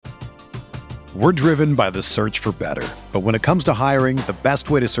We're driven by the search for better. But when it comes to hiring, the best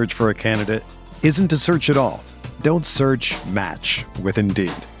way to search for a candidate isn't to search at all. Don't search, match with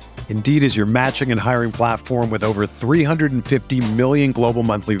Indeed. Indeed is your matching and hiring platform with over 350 million global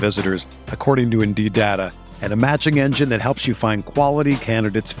monthly visitors, according to Indeed data, and a matching engine that helps you find quality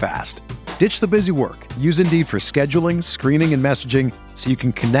candidates fast. Ditch the busy work. Use Indeed for scheduling, screening, and messaging so you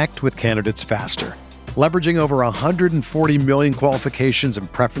can connect with candidates faster. Leveraging over 140 million qualifications and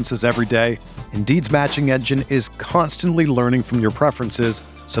preferences every day, Indeed's matching engine is constantly learning from your preferences,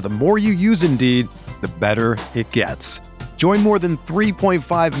 so the more you use Indeed, the better it gets. Join more than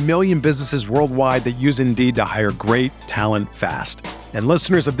 3.5 million businesses worldwide that use Indeed to hire great talent fast. And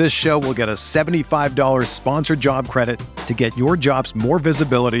listeners of this show will get a $75 sponsored job credit to get your jobs more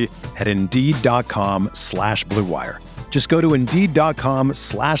visibility at Indeed.com/Blue Wire. Just go to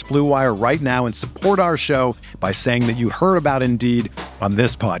Indeed.com/Blue Wire right now and support our show by saying that you heard about Indeed on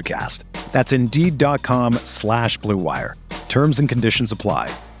this podcast. That's Indeed.com/Blue Wire. Terms and conditions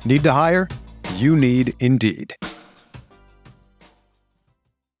apply. Need to hire? You need Indeed.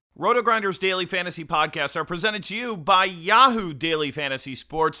 Roto-Grinders Daily Fantasy Podcasts are presented to you by Yahoo Daily Fantasy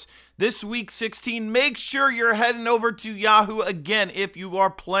Sports. This week 16, make sure you're heading over to Yahoo again if you are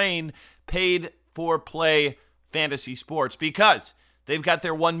playing paid-for-play fantasy sports, because they've got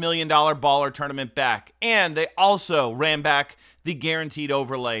their $1 million baller tournament back, and they also ran back the guaranteed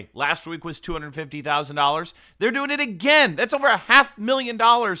overlay. Last week was $250,000. They're doing it again. That's over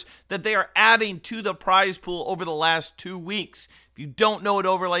 $500,000 that they are adding to the prize pool over the last 2 weeks. If you don't know what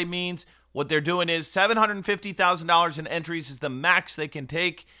overlay means, what they're doing is $750,000 in entries is the max they can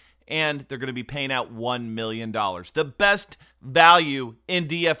take, and they're going to be paying out $1 million. The best value in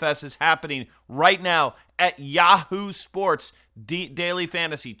DFS is happening right now at Yahoo Sports Daily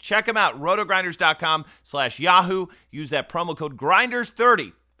Fantasy. Check them out, rotogrinders.com/Yahoo. Use that promo code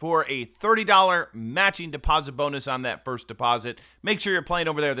Grinders30 for a $30 matching deposit bonus on that first deposit. Make sure you're playing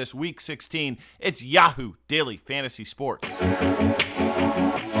over there this week 16. It's Yahoo Daily Fantasy Sports.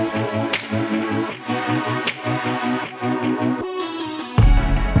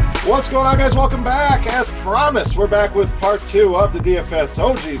 What's going on, guys? Welcome back. As promised, we're back with part 2 of the DFS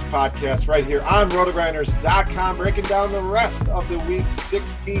OGs podcast right here on rotogrinders.com, breaking down the rest of the week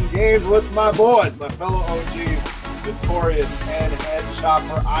 16 games with my boys, my fellow OGs, Notorious and Head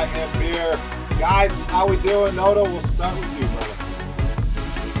Chopper. I am here. Guys, how we doing? Noto, we'll start with you, brother.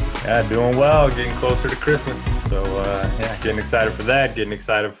 Yeah, doing well. Getting closer to Christmas. So, getting excited for that. Getting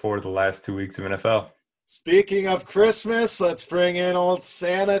excited for the last 2 weeks of NFL. Speaking of Christmas, let's bring in old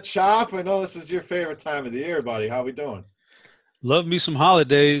Santa Chop. I know this is your favorite time of the year, buddy. How we doing? Love me some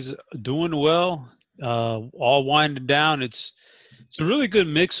holidays. Doing well. All winding down. It's a really good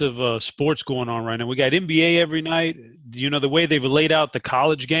mix of sports going on right now. We got NBA every night. You know, the way they've laid out the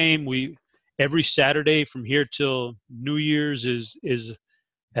college game, every Saturday from here till New Year's is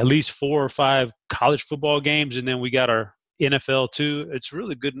at least 4 or 5 college football games, and then we got our NFL too. It's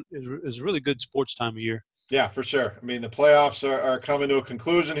really good. It's a really good sports time of year. Yeah, for sure. I mean, the playoffs are coming to a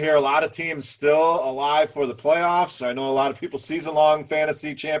conclusion here. A lot of teams still alive for the playoffs. I know a lot of people season-long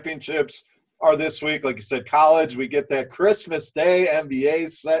fantasy championships are this week. Like you said, college, we get that Christmas Day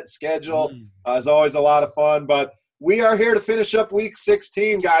NBA set schedule. It's always a lot of fun. But we are here to finish up week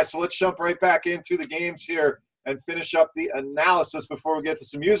 16, guys. So let's jump right back into the games here and finish up the analysis before we get to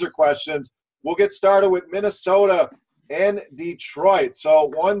some user questions. We'll get started with Minnesota and Detroit.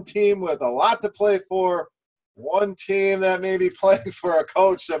 So one team with a lot to play for, one team that may be playing for a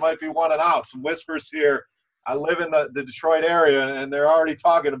coach that might be one and out. Some whispers here. I live in the Detroit area, and they're already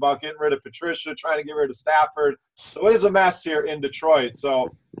talking about getting rid of Patricia, trying to get rid of Stafford. So it is a mess here in Detroit. So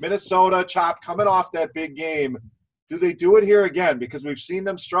Minnesota, Chop, coming off that big game. Do they do it here again? Because we've seen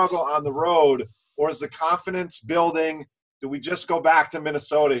them struggle on the road. Or is the confidence building? Do we just go back to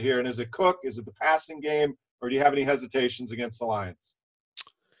Minnesota here? And is it Cook? Is it the passing game? Or do you have any hesitations against the Lions?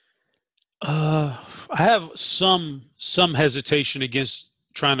 I have some hesitation against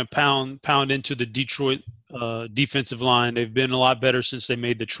trying to pound into the Detroit defensive line. They've been a lot better since they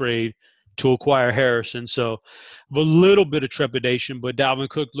made the trade to acquire Harrison. So a little bit of trepidation, but Dalvin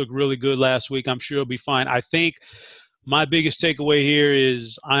Cook looked really good last week. I'm sure he'll be fine. I think my biggest takeaway here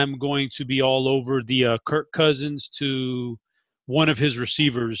is I'm going to be all over the Kirk Cousins to one of his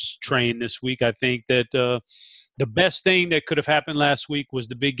receivers train this week. I think that the best thing that could have happened last week was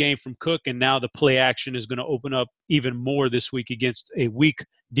the big game from Cook, and now the play action is going to open up even more this week against a weak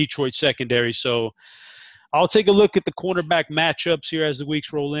Detroit secondary. So I'll take a look at the cornerback matchups here as the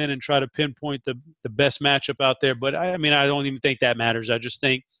weeks roll in and try to pinpoint the best matchup out there. But, I mean, I don't even think that matters. I just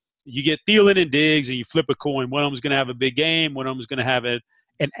think you get Thielen and Diggs and you flip a coin. One of them is going to have a big game. One of them is going to have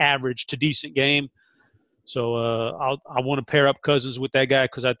an average to decent game. So I want to pair up Cousins with that guy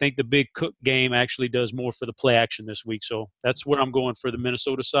because I think the big Cook game actually does more for the play action this week. So that's where I'm going for the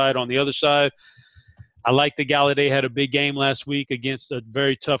Minnesota side. On the other side, I like that Galladay had a big game last week against a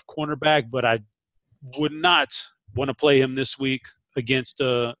very tough cornerback, but I would not want to play him this week against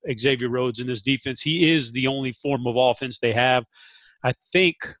Xavier Rhodes in this defense. He is the only form of offense they have. I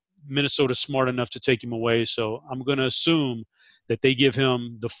think Minnesota's smart enough to take him away, so I'm going to assume that they give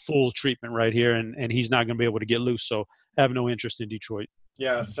him the full treatment right here, and he's not going to be able to get loose. So I have no interest in Detroit.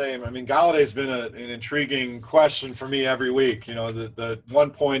 Yeah, same. I mean, Galladay's been an intriguing question for me every week. You know, the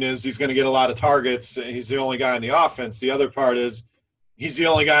one point is he's going to get a lot of targets. He's the only guy in the offense. The other part is he's the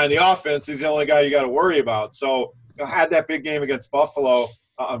only guy in the offense. He's the only guy you got to worry about. So, you know, had that big game against Buffalo.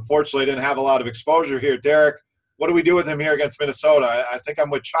 Unfortunately, didn't have a lot of exposure here. Derek, what do we do with him here against Minnesota? I think I'm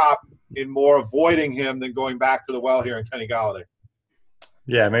with Chop in more avoiding him than going back to the well here in Kenny Galladay.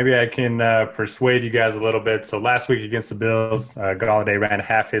 Yeah, maybe I can persuade you guys a little bit. So last week against the Bills, Galladay ran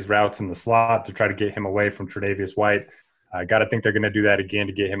half his routes in the slot to try to get him away from Tre'Davious White. I got to think they're going to do that again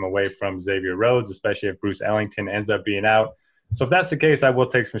to get him away from Xavier Rhodes, especially if Bruce Ellington ends up being out. So if that's the case, I will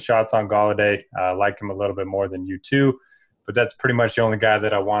take some shots on Galladay. I like him a little bit more than you two, but that's pretty much the only guy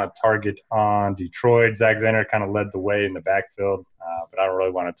that I want to target on Detroit. Zach Zenner kind of led the way in the backfield, but I don't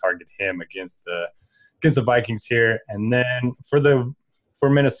really want to target him against the Vikings here. And then for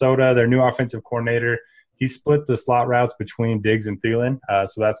Minnesota, their new offensive coordinator, he split the slot routes between Diggs and Thielen.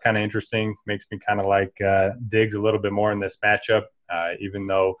 So that's kind of interesting. Makes me kind of like Diggs a little bit more in this matchup, even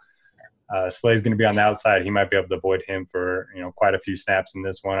though Slay's going to be on the outside. He might be able to avoid him for quite a few snaps in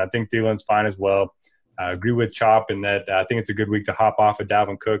this one. I think Thielen's fine as well. I agree with Chop in that I think it's a good week to hop off of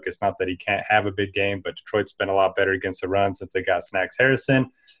Dalvin Cook. It's not that he can't have a big game, but Detroit's been a lot better against the run since they got Snacks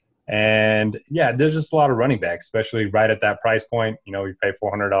Harrison. And, yeah, there's just a lot of running backs, especially right at that price point. You know, you pay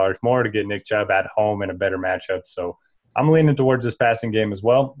 $400 more to get Nick Chubb at home in a better matchup. So I'm leaning towards this passing game as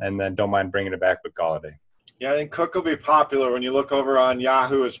well, and then don't mind bringing it back with Galladay. Yeah, I think Cook will be popular. When you look over on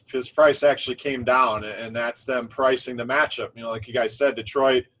Yahoo, his price actually came down, and that's them pricing the matchup. You know, like you guys said,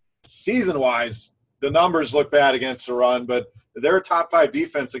 Detroit, season-wise, the numbers look bad against the run, but they're a top-5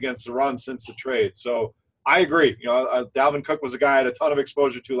 defense against the run since the trade. So I agree. You know, Dalvin Cook was a guy I had a ton of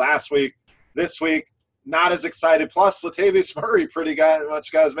exposure to last week. This week, not as excited. Plus, Latavius Murray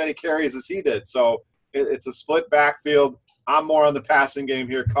much got as many carries as he did. So it's a split backfield. I'm more on the passing game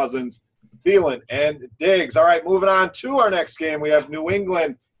here, Cousins, Thielen, and Diggs. All right, moving on to our next game. We have New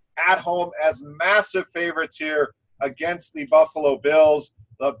England at home as massive favorites here against the Buffalo Bills.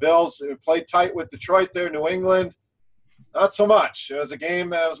 The Bills played tight with Detroit there. New England, not so much. It was a game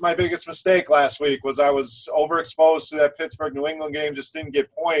that was my biggest mistake last week was I was overexposed to that Pittsburgh-New England game, just didn't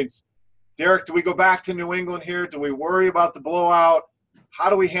get points. Derek, do we go back to New England here? Do we worry about the blowout? How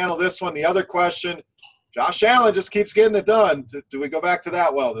do we handle this one? The other question, Josh Allen just keeps getting it done. Do we go back to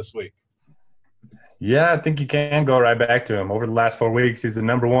that well this week? Yeah, I think you can go right back to him. Over the last 4 weeks, he's the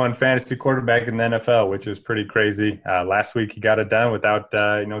number 1 fantasy quarterback in the NFL, which is pretty crazy. Last week, he got it done without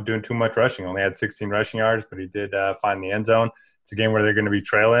doing too much rushing. Only had 16 rushing yards, but he did find the end zone. It's a game where they're going to be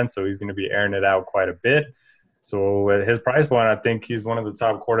trailing, so he's going to be airing it out quite a bit. So at his price point, I think he's one of the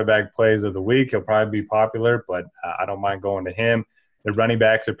top quarterback plays of the week. He'll probably be popular, but I don't mind going to him. The running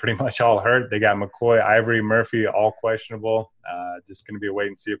backs are pretty much all hurt. They got McCoy, Ivory, Murphy, all questionable. Just going to be a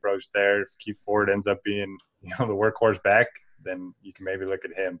wait-and-see approach there. If Keith Ford ends up being the workhorse back, then you can maybe look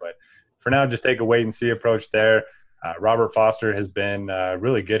at him. But for now, just take a wait-and-see approach there. Robert Foster has been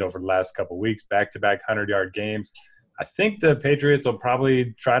really good over the last couple of weeks, back-to-back 100-yard games. I think the Patriots will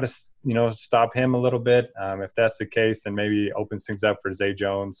probably try to stop him a little bit. If that's the case, then maybe opens things up for Zay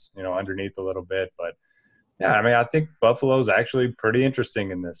Jones underneath a little bit. But yeah, I mean, I think Buffalo's actually pretty interesting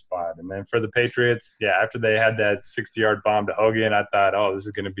in this spot. And then for the Patriots, yeah, after they had that 60-yard bomb to Hogan, I thought, oh, this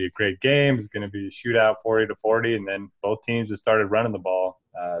is going to be a great game. It's going to be a shootout 40-40. And then both teams just started running the ball.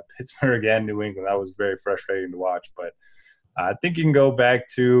 Pittsburgh and New England, that was very frustrating to watch. But I think you can go back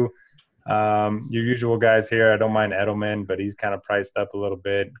to your usual guys here. I don't mind Edelman, but he's kind of priced up a little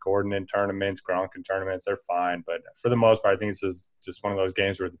bit. Gordon in tournaments, Gronk in tournaments, they're fine. But for the most part, I think this is just one of those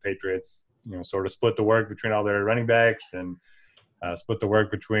games where the Patriots – sort of split the work between all their running backs and split the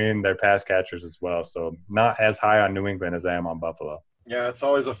work between their pass catchers as well. So not as high on New England as I am on Buffalo. Yeah, it's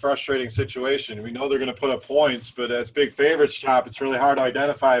always a frustrating situation. We know they're going to put up points, but as big favorites, Chop, it's really hard to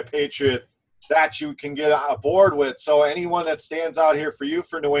identify a Patriot that you can get aboard with. So anyone that stands out here for you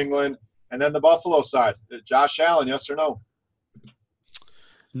for New England, and then the Buffalo side, Josh Allen, yes or no?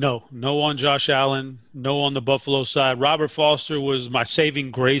 No on Josh Allen, no on the Buffalo side. Robert Foster was my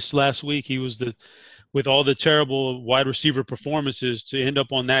saving grace last week. He was the with all the terrible wide receiver performances, to end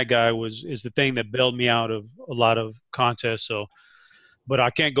up on that guy is the thing that bailed me out of a lot of contests. So, but I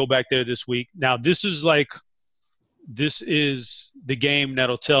can't go back there this week. Now, this is the game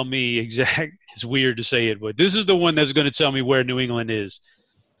that'll tell me it's weird to say it, but this is the one that's going to tell me where New England is.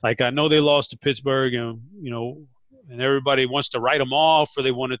 Like, I know they lost to Pittsburgh, and, and everybody wants to write them off, or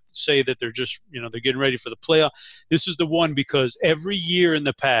they want to say that they're just, they're getting ready for the playoff. This is the one, because every year in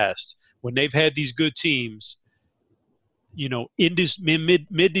the past, when they've had these good teams, in this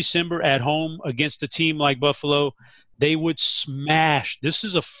mid-December at home against a team like Buffalo, they would smash. This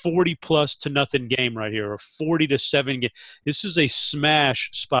is a 40+ to nothing game right here, or 40-7 game. This is a smash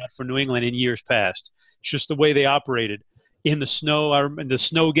spot for New England in years past. It's just the way they operated. In the snow, I remember the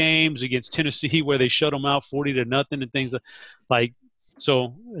snow games against Tennessee where they shut them out 40-0 and things like.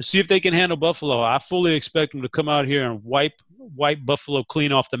 So see if they can handle Buffalo. I fully expect them to come out here and wipe Buffalo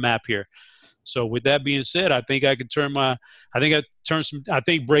clean off the map here. So with that being said, I think I could I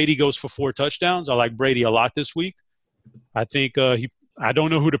think Brady goes for 4 touchdowns. I like Brady a lot this week. I think I don't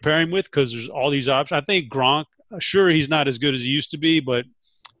know who to pair him with because there's all these options. I think Gronk, sure, he's not as good as he used to be, but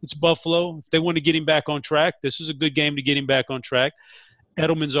it's Buffalo. If they want to get him back on track, this is a good game to get him back on track.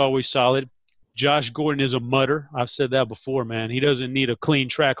 Edelman's always solid. Josh Gordon is a mutter. I've said that before, man. He doesn't need a clean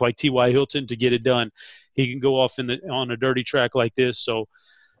track like T.Y. Hilton to get it done. He can go off on a dirty track like this. So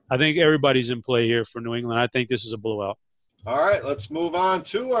I think everybody's in play here for New England. I think this is a blowout. All right, let's move on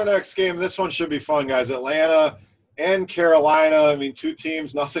to our next game. This one should be fun, guys. Atlanta and Carolina. I mean, 2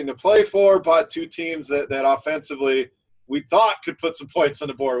 teams, nothing to play for, but 2 teams that offensively we thought could put some points on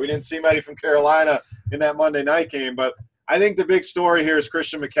the board. We didn't see many from Carolina in that Monday night game, but I think the big story here is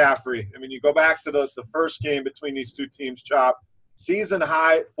Christian McCaffrey. I mean, you go back to the first game between these 2 teams, Chop, season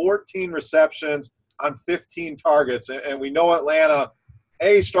high, 14 receptions on 15 targets. And we know Atlanta,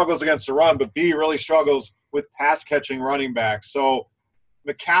 A, struggles against the run, but B, really struggles with pass-catching running backs. So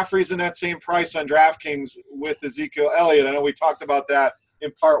McCaffrey's in that same price on DraftKings with Ezekiel Elliott. I know we talked about that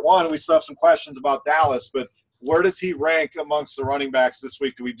in part 1. We still have some questions about Dallas, but where does he rank amongst the running backs this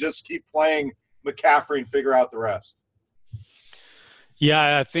week? Do we just keep playing McCaffrey and figure out the rest?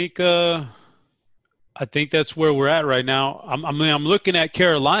 Yeah, I think that's where we're at right now. I'm looking at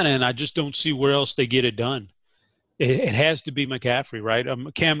Carolina, and I just don't see where else they get it done. It has to be McCaffrey, right?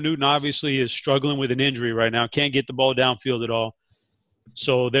 Cam Newton obviously is struggling with an injury right now. Can't get the ball downfield at all.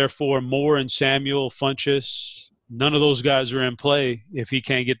 So, therefore, Moore and Samuel, Funchess, none of those guys are in play if he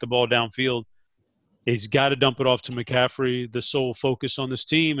can't get the ball downfield. He's got to dump it off to McCaffrey, the sole focus on this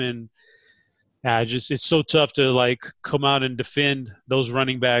team. And it's so tough to, come out and defend those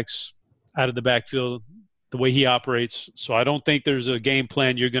running backs out of the backfield the way he operates. So I don't think there's a game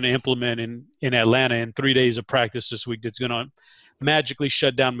plan you're going to implement in Atlanta in 3 days of practice this week that's going to magically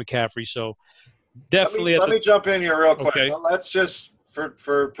shut down McCaffrey. So definitely let me jump in here real quick. Okay. Let's just,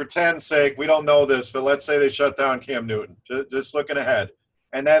 for pretend's sake, we don't know this, but let's say they shut down Cam Newton. Just looking ahead.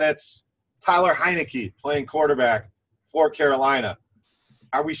 And then it's Tyler Heineke playing quarterback for Carolina.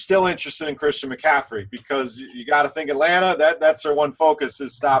 Are we still interested in Christian McCaffrey? Because you got to think Atlanta, that's their one focus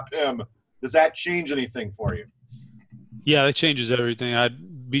is stop him. Does that change anything for you? Yeah, that changes everything.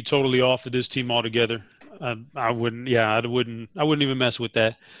 I'd be totally off of this team altogether. I wouldn't even mess with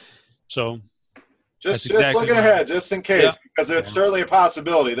that. So just looking ahead, just in case, because it's certainly a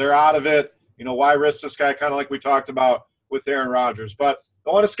possibility. They're out of it. Why risk this guy, kind of like we talked about with Aaron Rodgers. But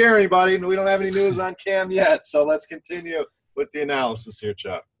don't want to scare anybody. We don't have any news on Cam yet, so let's continue with the analysis here,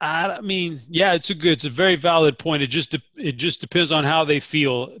 Chuck. I mean, yeah, it's a very valid point. It just depends on how they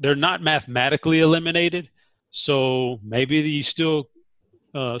feel. They're not mathematically eliminated, so maybe you still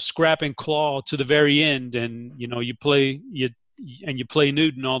scrap and claw to the very end, and you play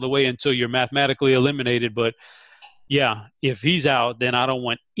Newton all the way until you're mathematically eliminated. But yeah, if he's out, then I don't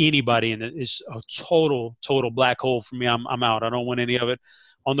want anybody in it. It's a total black hole for me. I'm out. I don't want any of it.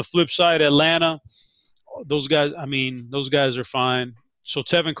 On the flip side, Atlanta. Those guys are fine. So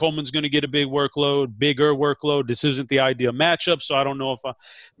Tevin Coleman's going to get a bigger workload. This isn't the ideal matchup, so I don't know if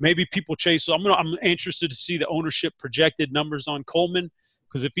maybe people chase. So I'm interested to see the ownership projected numbers on Coleman,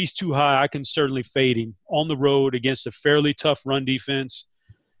 because if he's too high, I can certainly fade him on the road against a fairly tough run defense.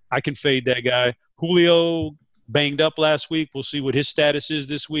 I can fade that guy. Julio banged up last week. We'll see what his status is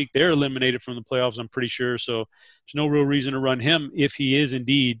this week. They're eliminated from the playoffs, I'm pretty sure. So there's no real reason to run him if he is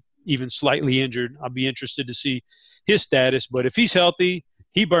indeed even slightly injured. I'll be interested to see his status. But if he's healthy,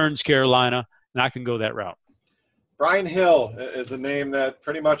 he burns Carolina, and I can go that route. Brian Hill is a name that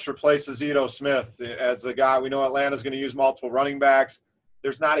pretty much replaces Ito Smith as the guy. We know Atlanta's going to use multiple running backs.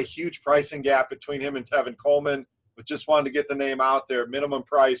 There's not a huge pricing gap between him and Tevin Coleman, but just wanted to get the name out there. Minimum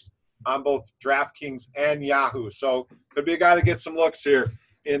price on both DraftKings and Yahoo. So could be a guy that gets some looks here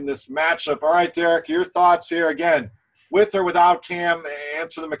in this matchup. All right, Derek, your thoughts here again, with or without Cam?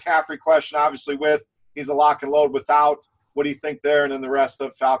 Answer the McCaffrey question, obviously with. He's a lock and load without. What do you think there? And then the rest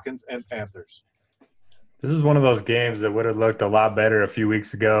of Falcons and Panthers. This is one of those games that would have looked a lot better a few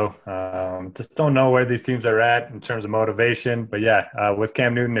weeks ago. Just don't know where these teams are at in terms of motivation. But, yeah, with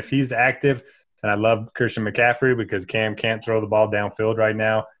Cam Newton, if he's active, and I love Christian McCaffrey because Cam can't throw the ball downfield right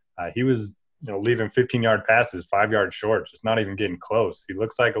now. He was leaving 15-yard passes 5 yards short, just not even getting close. He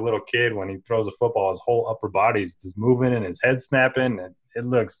looks like a little kid when he throws a football. His whole upper body's just moving and his head snapping, and it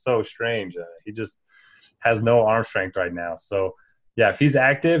looks so strange. He just has no arm strength right now. So, yeah, if he's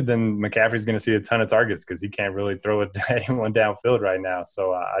active, then McCaffrey's going to see a ton of targets because he can't really throw it to anyone downfield right now.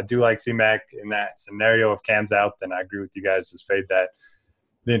 So I do like C-Mac in that scenario. If Cam's out, then I agree with you guys. Just fade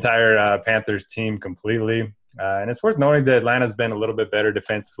the entire Panthers team completely. And it's worth noting that Atlanta's been a little bit better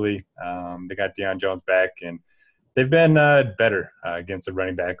defensively. They got Deion Jones back, and they've been better against the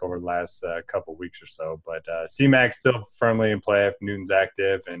running back over the last couple weeks or so. But C-Mac's still firmly in play if Newton's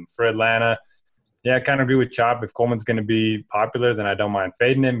active. And for Atlanta, yeah, I kind of agree with Chop. If Coleman's going to be popular, then I don't mind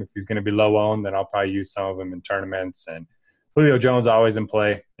fading him. If he's going to be low-owned, then I'll probably use some of them in tournaments. And Julio Jones always in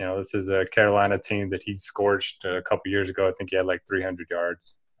play. This is a Carolina team that he scorched a couple years ago. I think he had like 300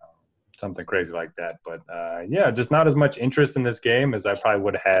 yards, something crazy like that. But, yeah, just not as much interest in this game as I probably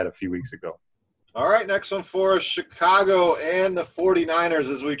would have had a few weeks ago. All right, next one for us, Chicago and the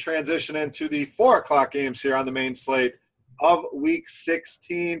 49ers as we transition into the 4 o'clock games here on the main slate of Week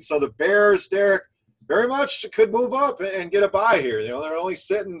 16. So the Bears, Derek, very much could move up and get a bye here. They're only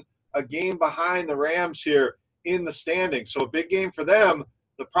sitting a game behind the Rams here in the standings. So a big game for them.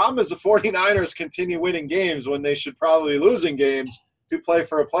 The problem is the 49ers continue winning games when they should probably be losing games to play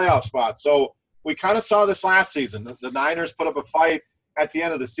for a playoff spot. So we kind of saw this last season. The Niners put up a fight at the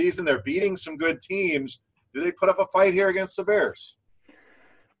end of the season. They're beating some good teams. Do they put up a fight here against the Bears?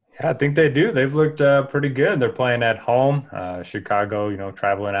 Yeah, I think they do. They've looked pretty good. They're playing at home. Chicago,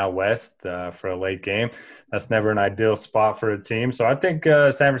 traveling out west for a late game. That's never an ideal spot for a team. So I think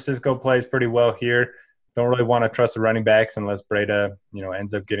San Francisco plays pretty well here. Don't really want to trust the running backs unless Breda,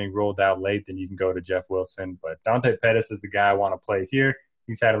 ends up getting rolled out late. Then you can go to Jeff Wilson. But Dante Pettis is the guy I want to play here.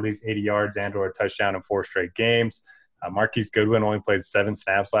 He's had at least 80 yards and or a touchdown in 4 straight games. Marquise Goodwin only played 7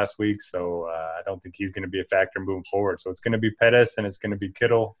 snaps last week, so I don't think he's going to be a factor moving forward. So it's going to be Pettis and it's going to be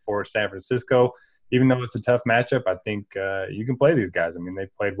Kittle for San Francisco. Even though it's a tough matchup, I think you can play these guys. I mean,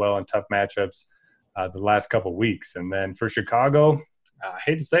 they've played well in tough matchups the last couple of weeks. And then for Chicago, I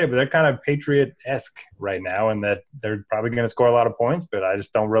hate to say it, but they're kind of Patriot-esque right now in that they're probably going to score a lot of points, but I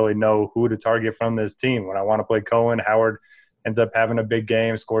just don't really know who to target from this team. When I want to play Cohen, Howard ends up having a big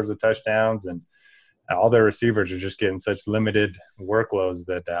game, scores the touchdowns, and all their receivers are just getting such limited workloads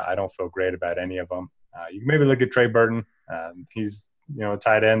that I don't feel great about any of them. You can maybe look at Trey Burton. He's a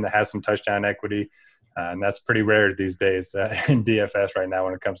tight end that has some touchdown equity, and that's pretty rare these days in DFS right now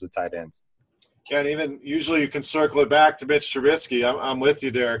when it comes to tight ends. Yeah, and even usually you can circle it back to Mitch Trubisky. I'm with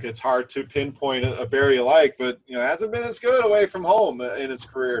you, Derek. It's hard to pinpoint a bear you like, but hasn't been as good away from home in his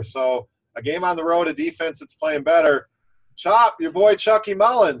career. So a game on the road, a defense that's playing better. Chop, your boy Chucky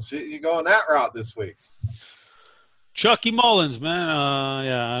Mullins, you going that route this week? Chucky Mullins, man.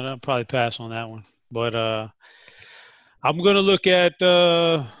 Yeah, I'll probably pass on that one. But I'm going to look at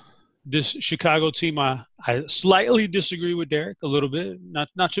this Chicago team. I slightly disagree with Derek a little bit,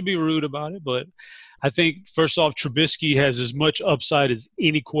 not to be rude about it, but I think, first off, Trubisky has as much upside as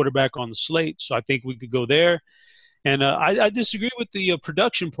any quarterback on the slate, so I think we could go there. And I disagree with the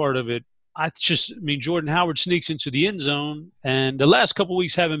production part of it. Jordan Howard sneaks into the end zone, and the last couple of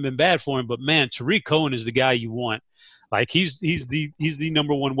weeks haven't been bad for him. But man, Tariq Cohen is the guy you want. Like he's the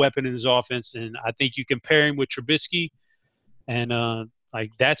number one weapon in his offense, and I think you can pair him with Trubisky, and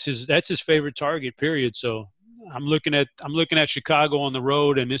that's his favorite target. Period. So I'm looking at Chicago on the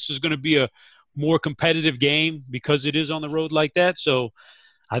road, and this is going to be a more competitive game because it is on the road like that. So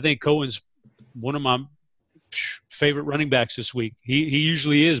I think Cohen's one of my favorite running backs this week. He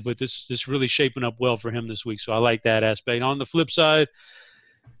usually is, but this really shaping up well for him this week. So I like that aspect. On the flip side,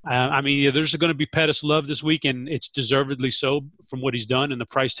 there's going to be Pettis love this week, and it's deservedly so from what he's done, and the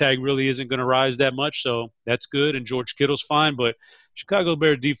price tag really isn't going to rise that much, so that's good, and George Kittle's fine, but Chicago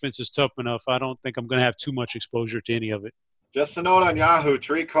Bears defense is tough enough. I don't think I'm going to have too much exposure to any of it. Just a note on Yahoo,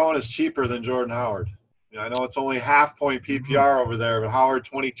 Tariq Cohen is cheaper than Jordan Howard. I know it's only half-point PPR over there, but Howard,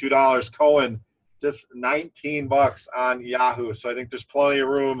 $22, Cohen, just $19 on Yahoo. So I think there's plenty of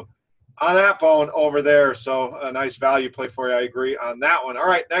room on that bone over there. So a nice value play for you. I agree on that one. All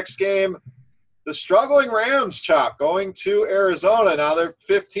right, next game, the struggling Rams, Chop, going to Arizona. Now they're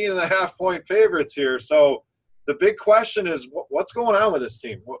 15.5-point favorites here. So the big question is, what's going on with this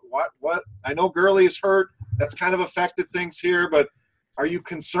team? What? I know Gurley's hurt. That's kind of affected things here, but are you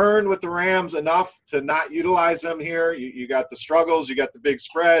concerned with the Rams enough to not utilize them here? You got the struggles, you got the big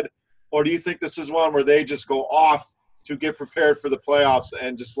spread, or do you think this is one where they just go off to get prepared for the playoffs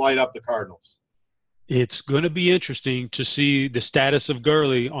and just light up the Cardinals? It's going to be interesting to see the status of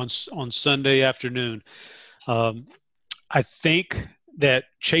Gurley on Sunday afternoon. I think that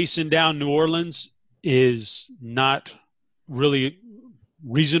chasing down New Orleans is not really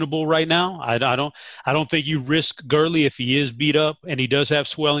reasonable right now. I don't think you risk Gurley if he is beat up and he does have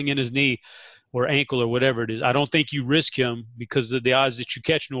swelling in his knee or ankle or whatever it is. I don't think you risk him because of the odds that you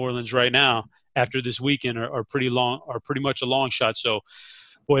catch New Orleans right now after this weekend are pretty much a long shot. So,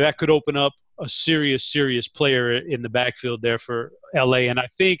 boy, that could open up a serious player in the backfield there for LA. And I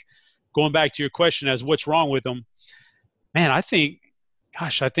think going back to your question as what's wrong with him, man, I think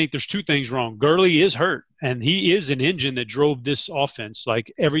there's two things wrong. Gurley is hurt, and he is an engine that drove this offense.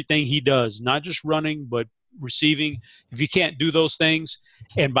 Like everything he does, not just running, but receiving. If you can't do those things,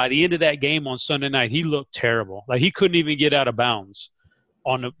 and by the end of that game on Sunday night, he looked terrible. Like he couldn't even get out of bounds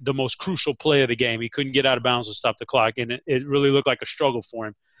on the most crucial play of the game. He couldn't get out of bounds to stop the clock, and it really looked like a struggle for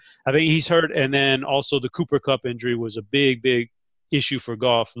him. I think he's hurt, and then also the Cooper Kupp injury was a big issue for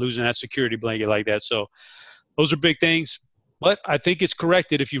Goff, losing that security blanket like that. So those are big things. But I think it's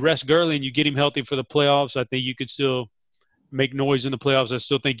corrected. If you rest Gurley and you get him healthy for the playoffs, I think you could still make noise in the playoffs. I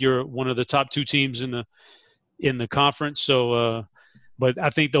still think you're one of the top two teams in the conference. So, but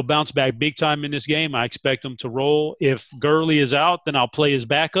I think they'll bounce back big time in this game. I expect them to roll. If Gurley is out, then I'll play his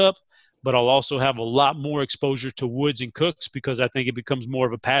backup. But I'll also have a lot more exposure to Woods and Cooks because I think it becomes more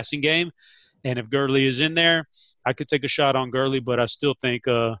of a passing game. And if Gurley is in there, I could take a shot on Gurley, but I still think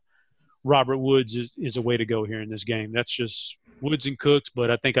Robert Woods is a way to go here in this game. That's just Woods and Cooks, but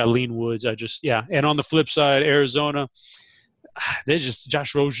I think I lean Woods. And on the flip side, Arizona,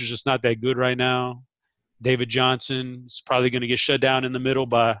 Josh Roser's just not that good right now. David Johnson is probably going to get shut down in the middle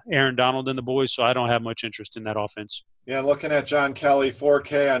by Aaron Donald and the boys, so I don't have much interest in that offense. Yeah, looking at John Kelly,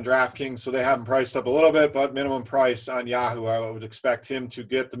 4K on DraftKings, so they have him priced up a little bit, but minimum price on Yahoo. I would expect him to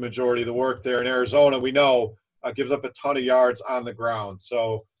get the majority of the work there in Arizona. We know gives up a ton of yards on the ground.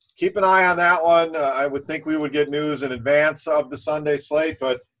 So keep an eye on that one. I would think we would get news in advance of the Sunday slate,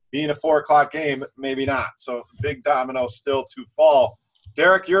 but being a 4 o'clock game, maybe not. So big domino still to fall.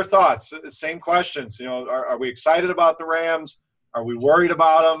 Derek, your thoughts? Same questions. Are we excited about the Rams? Are we worried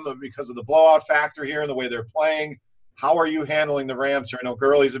about them because of the blowout factor here and the way they're playing? How are you handling the Rams here? I know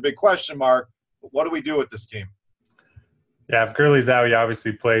Gurley's a big question mark, but what do we do with this team? Yeah, if Gurley's out, you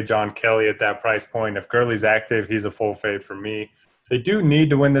obviously play John Kelly at that price point. If Gurley's active, he's a full fade for me. They do need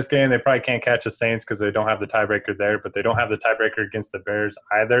to win this game. They probably can't catch the Saints because they don't have the tiebreaker there, but they don't have the tiebreaker against the Bears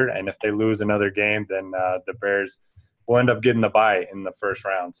either. And if they lose another game, then the Bears will end up getting the bye in the first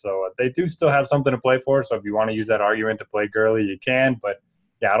round. So they do still have something to play for. So if you want to use that argument to play Gurley, you can. But,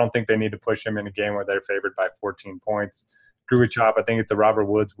 yeah, I don't think they need to push him in a game where they're favored by 14 points. Drew Chop, I think it's a Robert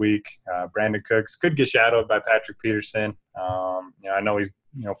Woods week. Brandon Cooks could get shadowed by Patrick Peterson. I know he's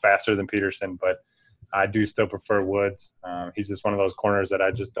faster than Peterson, but I do still prefer Woods. He's just one of those corners that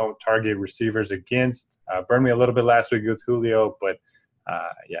I just don't target receivers against. Burned me a little bit last week with Julio, but,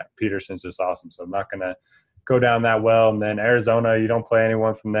 Peterson's just awesome. So I'm not going to go down that well. And then Arizona, you don't play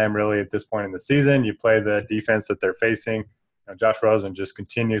anyone from them really at this point in the season. You play the defense that they're facing. Josh Rosen just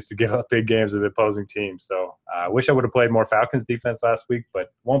continues to give up big games to the opposing team. So I wish I would have played more Falcons defense last week, but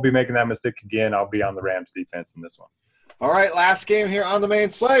won't be making that mistake again. I'll be on the Rams defense in this one. All right, last game here on the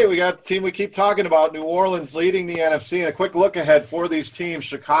main slate. We got the team we keep talking about, New Orleans leading the NFC. And a quick look ahead for these teams.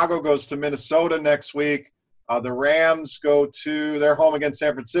 Chicago goes to Minnesota next week. The Rams they're home against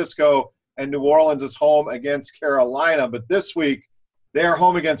San Francisco, and New Orleans is home against Carolina. But this week, they're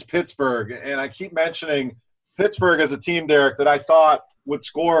home against Pittsburgh. And I keep mentioning Pittsburgh as a team, Derek, that I thought would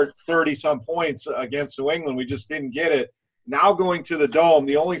score 30-some points against New England. We just didn't get it. Now going to the Dome,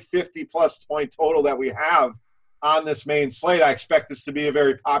 the only 50-plus point total that we have on this main slate, I expect this to be a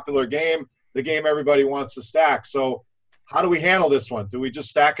very popular game, the game everybody wants to stack. So how do we handle this one? Do we just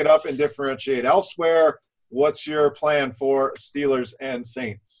stack it up and differentiate elsewhere? What's your plan for Steelers and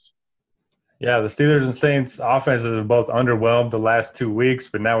Saints? Yeah, the Steelers and Saints offenses are both underwhelmed the last 2 weeks,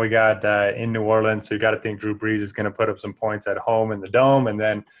 but now we got in New Orleans, so you got to think Drew Brees is going to put up some points at home in the Dome, and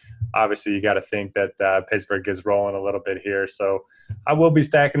then obviously you got to think that Pittsburgh gets rolling a little bit here. So I will be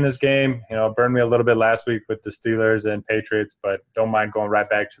stacking this game. It burned me a little bit last week with the Steelers and Patriots, but don't mind going right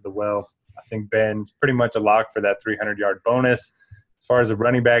back to the well. I think Ben's pretty much a lock for that 300-yard bonus. As far as the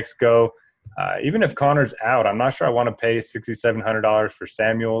running backs go, Even if Connor's out, I'm not sure I want to pay $6,700 for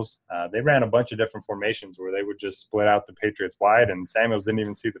Samuels. They ran a bunch of different formations where they would just split out the Patriots wide, and Samuels didn't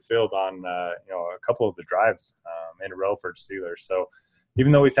even see the field on a couple of the drives in a row for Steelers. So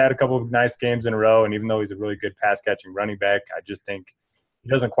even though he's had a couple of nice games in a row, and even though he's a really good pass-catching running back, I just think he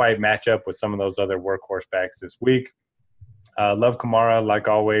doesn't quite match up with some of those other workhorse backs this week. Love Kamara, like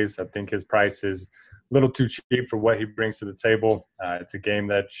always. I think his price is a little too cheap for what he brings to the table. It's a game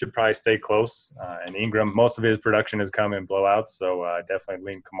that should probably stay close. And Ingram, most of his production has come in blowouts, so definitely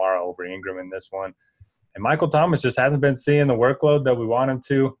lean Kamara over Ingram in this one. And Michael Thomas just hasn't been seeing the workload that we want him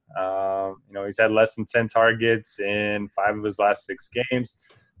to. He's had less than 10 targets in 5 of his last 6 games.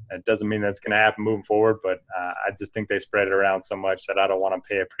 It doesn't mean that's going to happen moving forward, but I just think they spread it around so much that I don't want to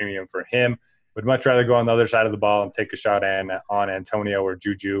pay a premium for him. Would much rather go on the other side of the ball and take a shot on Antonio or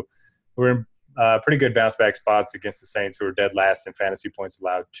Juju, who are in pretty good bounce-back spots against the Saints, who are dead last in fantasy points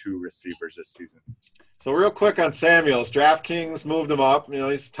allowed to receivers this season. So real quick on Samuels, DraftKings moved him up.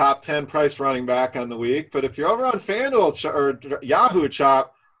 He's top 10 price running back on the week. But if you're over on FanDuel or Yahoo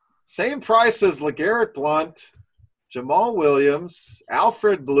Chop, same price as LeGarrette Blount, Jamal Williams,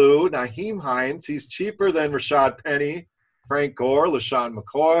 Alfred Blue, Naheem Hines. He's cheaper than Rashad Penny, Frank Gore, LaShawn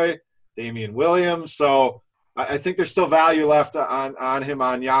McCoy, Damian Williams. So I think there's still value left on him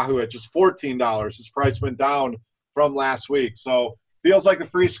on Yahoo at just $14. His price went down from last week. So feels like a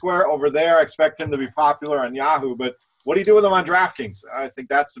free square over there. I expect him to be popular on Yahoo. But what do you do with him on DraftKings? I think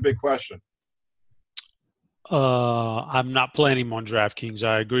that's the big question. I'm not playing him on DraftKings.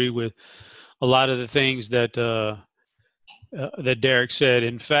 I agree with a lot of the things that Derek said.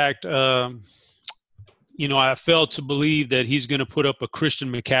 In fact, I fail to believe that he's going to put up a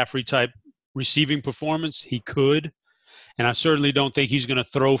Christian McCaffrey type receiving performance. He could, and I certainly don't think he's going to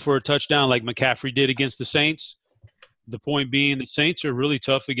throw for a touchdown like McCaffrey did against the Saints. The point being, the Saints are really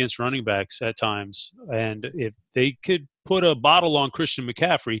tough against running backs at times, and if they could put a bottle on Christian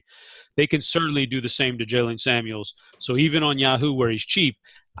McCaffrey, they can certainly do the same to Jalen Samuels. So even on Yahoo, where he's cheap,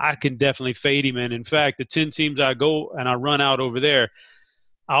 I can definitely fade him. And in fact, the 10 teams I go and I run out over there,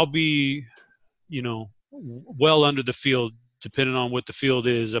 I'll be, well under the field, depending on what the field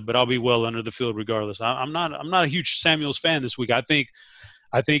is, but I'll be well under the field regardless. I'm not a huge Samuels fan this week. I think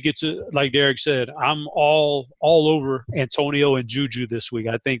it's like Derek said, I'm all over Antonio and Juju this week.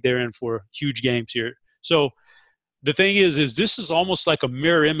 I think they're in for huge games here. So the thing is this is almost like a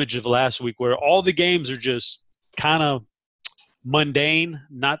mirror image of last week, where all the games are just kind of mundane,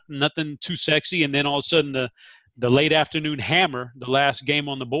 nothing too sexy, and then all of a sudden the late afternoon hammer, the last game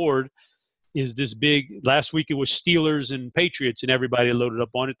on the board, is this big. Last week it was Steelers and Patriots, and everybody loaded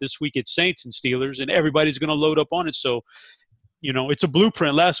up on it. This week it's Saints and Steelers, and everybody's going to load up on it. So, it's a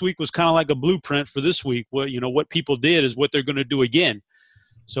blueprint. Last week was kind of like a blueprint for this week. What people did is what they're going to do again.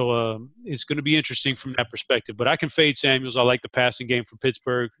 So it's going to be interesting from that perspective. But I can fade Samuels. I like the passing game for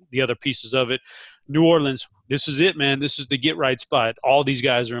Pittsburgh, the other pieces of it. New Orleans, this is it, man. This is the get-right spot. All these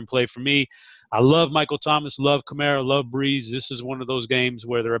guys are in play for me. I love Michael Thomas, love Kamara, love Breeze. This is one of those games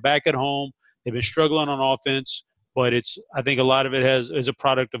where they're back at home. They've been struggling on offense, but I think a lot of it is a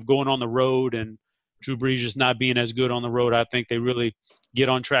product of going on the road and Drew Brees just not being as good on the road. I think they really get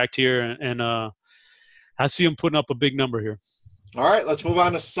on track here, and I see them putting up a big number here. All right, let's move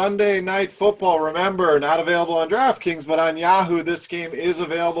on to Sunday Night Football. Remember, not available on DraftKings, but on Yahoo, this game is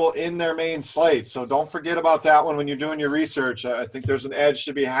available in their main slate. So don't forget about that one when you're doing your research. I think there's an edge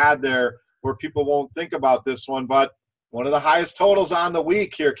to be had there where people won't think about this one. But one of the highest totals on the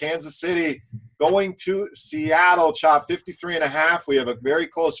week here, Kansas City going to Seattle, chop 53.5. We have a very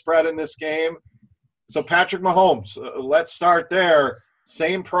close spread in this game. So Patrick Mahomes, let's start there.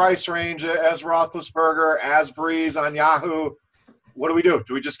 Same price range as Roethlisberger, as Breeze on Yahoo. What do we do?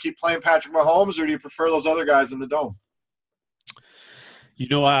 Do we just keep playing Patrick Mahomes, or do you prefer those other guys in the dome?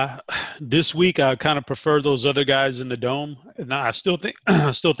 This week I kind of prefer those other guys in the dome. And I still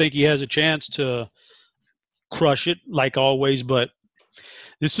think he has a chance to crush it like always, but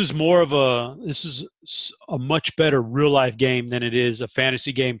this is a much better real life game than it is a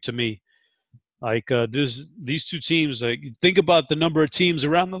fantasy game to me. Like these two teams, like think about the number of teams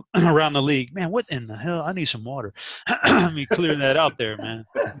around the league. Man, what in the hell? I need some water. Let me clear that out there, man.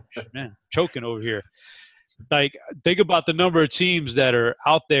 Man, choking over here. Like think about the number of teams that are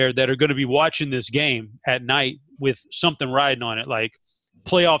out there that are going to be watching this game at night with something riding on it. Like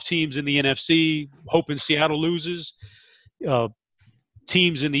playoff teams in the NFC hoping Seattle loses.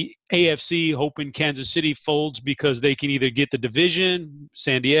 Teams in the AFC hoping Kansas City folds because they can either get the division,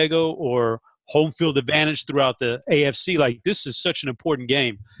 San Diego, or home field advantage throughout the AFC. Like this is such an important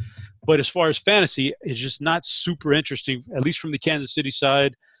game. But as far as fantasy, it's just not super interesting, at least from the Kansas City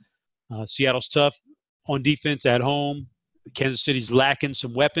side. Seattle's tough on defense at home. Kansas City's lacking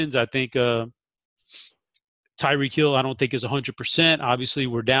some weapons. I think Tyreek Hill, I don't think is 100%. Obviously,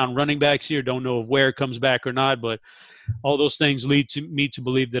 we're down running backs here. Don't know if Ware comes back or not, but all those things lead to me to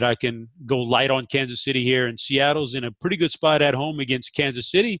believe that I can go light on Kansas City here. And Seattle's in a pretty good spot at home against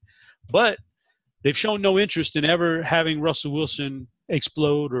Kansas City, but they've shown no interest in ever having Russell Wilson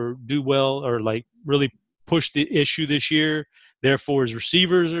explode or do well or like really push the issue this year. Therefore, his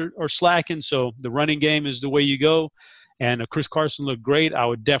receivers are slacking. So the running game is the way you go. And Chris Carson looked great. I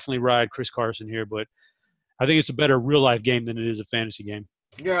would definitely ride Chris Carson here, but I think it's a better real-life game than it is a fantasy game.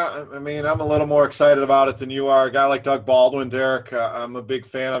 Yeah, I mean, I'm a little more excited about it than you are. A guy like Doug Baldwin, Derek, I'm a big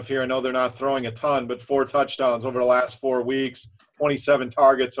fan of here. I know they're not throwing a ton, but 4 touchdowns over the last 4 weeks, 27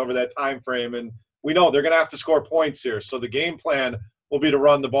 targets over that time frame. And we know they're going to have to score points here. So the game plan will be to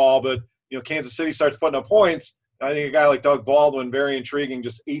run the ball. But, Kansas City starts putting up points. I think a guy like Doug Baldwin, very intriguing,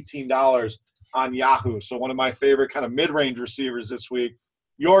 just $18 on Yahoo. So one of my favorite kind of mid-range receivers this week.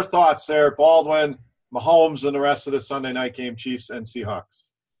 Your thoughts there, Baldwin, Mahomes, and the rest of the Sunday night game, Chiefs and Seahawks?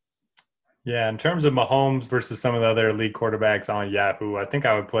 Yeah, in terms of Mahomes versus some of the other elite quarterbacks on Yahoo, I think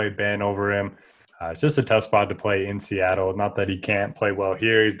I would play Ben over him. It's just a tough spot to play in Seattle. Not that he can't play well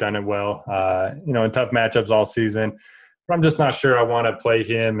here. He's done it well, in tough matchups all season. But I'm just not sure I want to play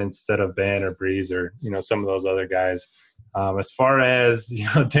him instead of Ben or Breeze or, some of those other guys. As far as,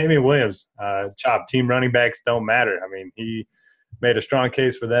 Damian Williams, Chop, team running backs don't matter. I mean, he made a strong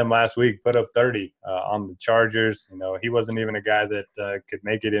case for them last week, put up 30 on the Chargers. He wasn't even a guy that could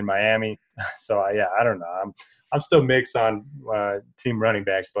make it in Miami. So, I don't know. I'm still mixed on team running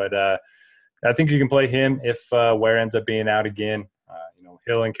back, but I think you can play him if Ware ends up being out again.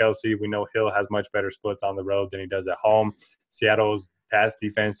 Hill and Kelsey, we know Hill has much better splits on the road than he does at home. Seattle's pass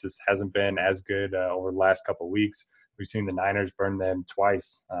defense just hasn't been as good over the last couple of weeks. We've seen the Niners burn them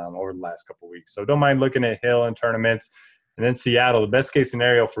twice over the last couple of weeks. So don't mind looking at Hill in tournaments. And then Seattle, the best case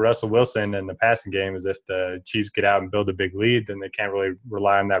scenario for Russell Wilson in the passing game is if the Chiefs get out and build a big lead, then they can't really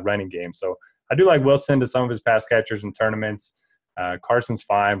rely on that running game. So I do like Wilson to some of his pass catchers in tournaments. Carson's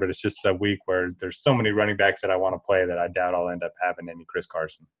fine, but it's just a week where there's so many running backs that I want to play that I doubt I'll end up having any Chris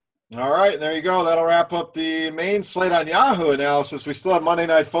Carson. All right, there you go. That'll wrap up the main slate on Yahoo analysis. We still have Monday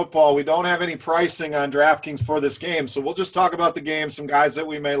Night Football. We don't have any pricing on DraftKings for this game, so we'll just talk about the game, some guys that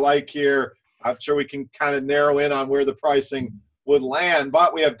we may like here. I'm sure we can kind of narrow in on where the pricing would land,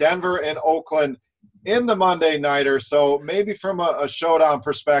 but we have Denver and Oakland in the Monday Nighter, so maybe from a showdown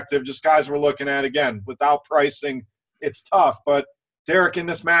perspective, just guys we're looking at, again, without pricing, it's tough. But, Derek, in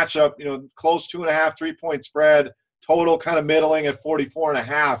this matchup, close 2.5, 3-point spread, total kind of middling at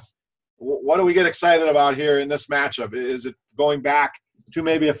 44.5. What do we get excited about here in this matchup? Is it going back to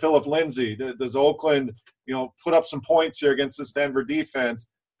maybe a Phillip Lindsay? Does Oakland, put up some points here against this Denver defense?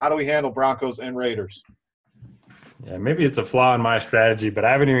 How do we handle Broncos and Raiders? Yeah, maybe it's a flaw in my strategy, but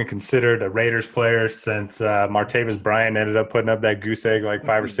I haven't even considered a Raiders player since Martavis Bryant ended up putting up that goose egg like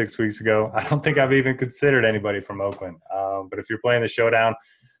 5 or 6 weeks ago. I don't think I've even considered anybody from Oakland. But if you're playing the showdown,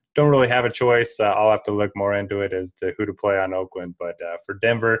 don't really have a choice. I'll have to look more into it as to who to play on Oakland. But for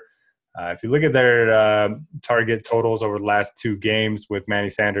Denver, if you look at their target totals over the last 2 games with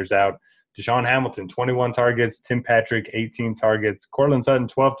Manny Sanders out, Deshaun Hamilton, 21 targets, Tim Patrick, 18 targets, Cortland Sutton,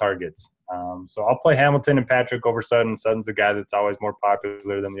 12 targets. So I'll play Hamilton and Patrick over Sutton. Sutton's a guy that's always more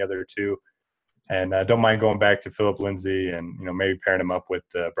popular than the other 2. And don't mind going back to Phillip Lindsay and, maybe pairing him up with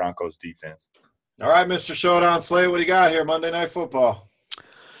the Broncos defense. All right, Mr. Showdown Slay, what do you got here, Monday Night Football?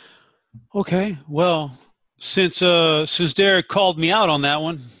 Okay, well, since Derek called me out on that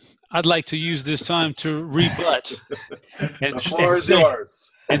one, I'd like to use this time to rebut. The floor is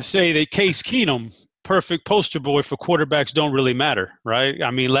yours. And say that Case Keenum, perfect poster boy for quarterbacks don't really matter, right?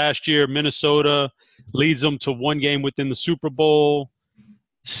 I mean, last year, Minnesota leads them to 1 game within the Super Bowl,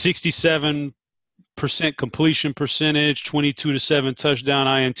 67% completion percentage, 22-7 touchdown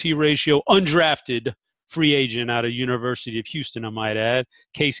INT ratio, undrafted free agent out of University of Houston, I might add,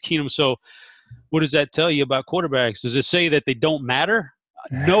 Case Keenum. So what does that tell you about quarterbacks? Does it say that they don't matter?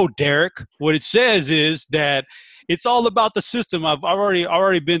 No, Derek. What it says is that it's all about the system. I've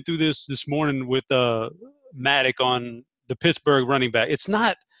already been through this morning with Maddock on the Pittsburgh running back. It's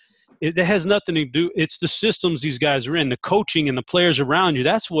not – it has nothing to do – it's the systems these guys are in, the coaching and the players around you.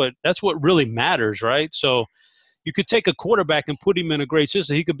 That's what really matters, right? So you could take a quarterback and put him in a great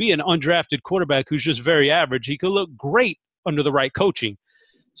system. He could be an undrafted quarterback who's just very average. He could look great under the right coaching.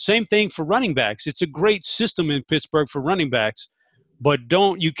 Same thing for running backs. It's a great system in Pittsburgh for running backs. But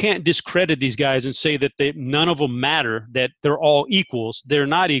you can't discredit these guys and say that none of them matter, that they're all equals. They're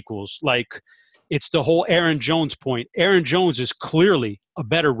not equals. Like It's the whole Aaron Jones point. Aaron Jones is clearly a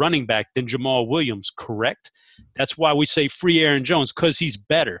better running back than Jamal Williams, correct? That's why we say free Aaron Jones, because he's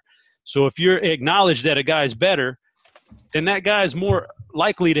better. So if you acknowledge that a guy's better, then that guy is more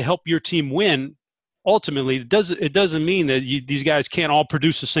likely to help your team win. Ultimately, it doesn't mean that these guys can't all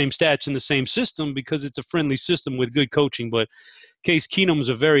produce the same stats in the same system, because it's a friendly system with good coaching. But Case Keenum was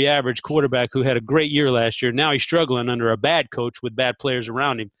a very average quarterback who had a great year last year. Now he's struggling under a bad coach with bad players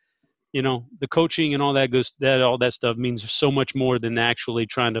around him. You know, the coaching and all that stuff means so much more than actually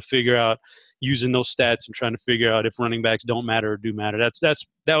trying to figure out using those stats and trying to figure out if running backs don't matter or do matter.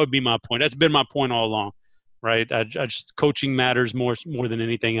 That would be my point. That's been my point all along, right? I just coaching matters more than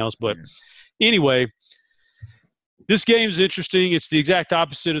anything else. But anyway, this game is interesting. It's the exact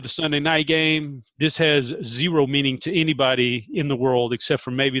opposite of the Sunday night game. This has zero meaning to anybody in the world except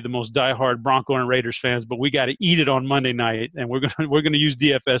for maybe the most diehard Bronco and Raiders fans. But we got to eat it on Monday night, and we're gonna use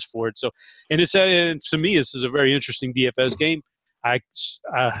DFS for it. So, and to me, this is a very interesting DFS game. I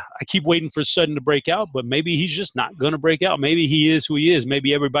keep waiting for Sutton to break out, but maybe he's just not going to break out. Maybe he is who he is.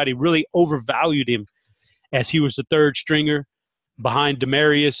 Maybe everybody really overvalued him as he was the third stringer behind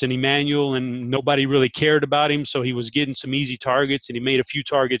Demarius and Emmanuel, and nobody really cared about him, so he was getting some easy targets, and he made a few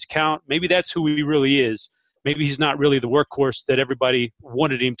targets count. Maybe that's who he really is. Maybe he's not really the workhorse that everybody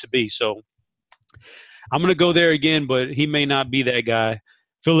wanted him to be. So I'm going to go there again, but he may not be that guy.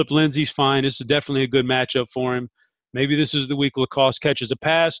 Philip Lindsay's fine. This is definitely a good matchup for him. Maybe this is the week Lacoste catches a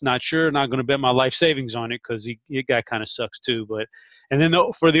pass. Not sure. Not going to bet my life savings on it because he guy kind of sucks too. And then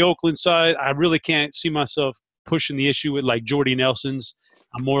for the Oakland side, I really can't see myself pushing the issue with like Jordy Nelson's.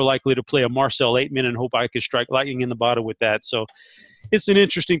 I'm more likely to play a Marcel Aitman and hope I can strike lightning in the bottom with that. So it's an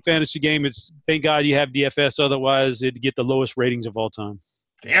interesting fantasy game. Thank God you have DFS. Otherwise, it'd get the lowest ratings of all time.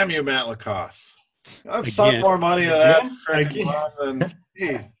 Damn you, Matt Lacoste. I've sunk more money into that freaking than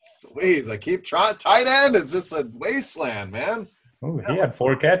Jeez, I keep trying. Tight end is just a wasteland, man. Oh, he had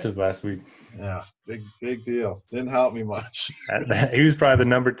 4 catches last week. Yeah, big deal. Didn't help me much. He was probably the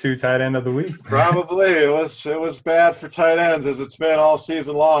number 2 tight end of the week. Probably. It was bad for tight ends as it's been all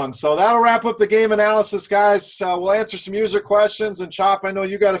season long. So that'll wrap up the game analysis, guys. We'll answer some user questions. And Chop, I know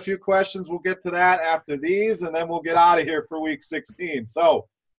you got a few questions. We'll get to that after these, and then we'll get out of here for Week 16. So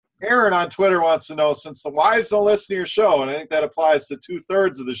Aaron on Twitter wants to know, since the wives don't listen to your show, and I think that applies to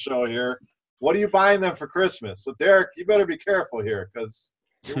 2/3 of the show here, what are you buying them for Christmas? So, Derek, you better be careful here because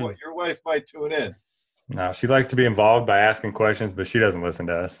your wife might tune in. No, she likes to be involved by asking questions, but she doesn't listen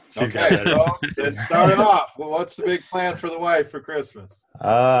to us. Okay, so then start it off. Well, what's the big plan for the wife for Christmas?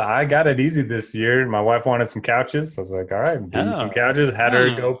 I got it easy this year. My wife wanted some couches. I was like, all right, give me some couches. Had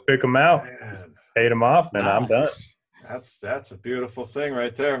her go pick them out, paid them off, and I'm done. That's a beautiful thing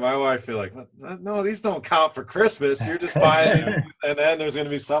right there. My wife feel like, no, these don't count for Christmas. You're just buying these, and then there's going to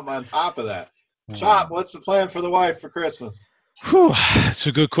be something on top of that. Chop, what's the plan for the wife for Christmas? Whew, that's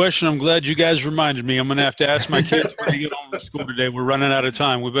a good question. I'm glad you guys reminded me. I'm going to have to ask my kids when they get home from school today. We're running out of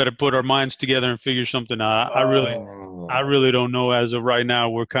time. We better put our minds together and figure something out. I really don't know as of right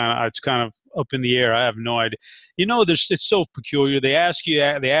now. It's kind of up in the air. I have no idea. You know, it's so peculiar. They ask you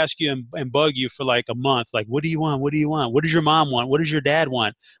and bug you for like a month. Like, what do you want? What do you want? What does your mom want? What does your dad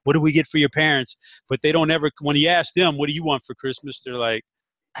want? What do we get for your parents? But they don't ever, when you ask them, what do you want for Christmas? They're like,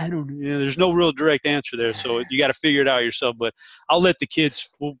 I don't know. There's no real direct answer there. So you got to figure it out yourself. But I'll let the kids,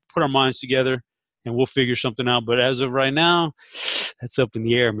 we'll put our minds together and we'll figure something out. But as of right now, that's up in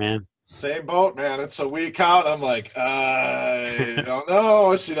the air, man. Same boat, man. It's a week out. I'm like, I don't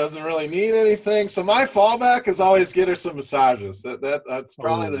know. She doesn't really need anything. So my fallback is always get her some massages. That's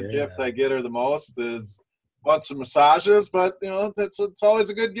probably the gift I get her the most is a bunch of massages. But, you know, it's always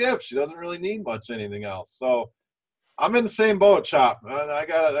a good gift. She doesn't really need much anything else. So I'm in the same boat, Chop. I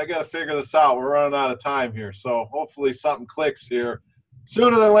gotta figure this out. We're running out of time here. So hopefully something clicks here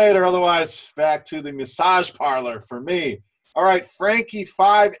sooner than later. Otherwise, back to the massage parlor for me. All right,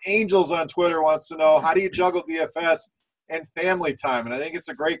 Frankie5 Angels on Twitter wants to know, how do you juggle DFS and family time? And I think it's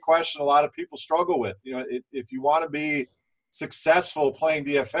a great question a lot of people struggle with. You know, if you want to be successful playing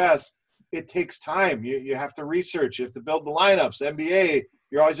DFS, it takes time. You have to research. You have to build the lineups. NBA,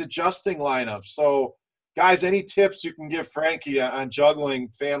 you're always adjusting lineups. So, guys, any tips you can give Frankie on juggling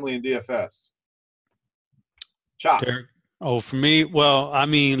family and DFS? Chop. Oh, for me, well, I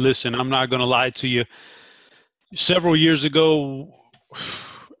mean, listen, I'm not going to lie to you. Several years ago,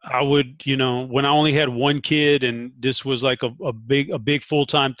 I would, you know, when I only had one kid and this was like a big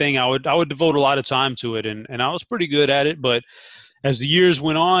full-time thing, I would devote a lot of time to it, and I was pretty good at it. But as the years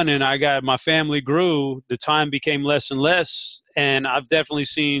went on and my family grew, the time became less and less, and I've definitely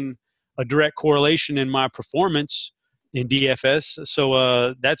seen a direct correlation in my performance in DFS.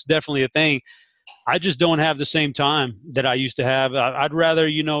 So that's definitely a thing. I just don't have the same time that I used to have. I'd rather,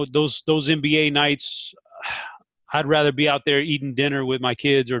 those NBA nights, I'd rather be out there eating dinner with my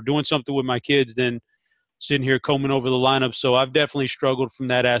kids or doing something with my kids than sitting here combing over the lineup. So I've definitely struggled from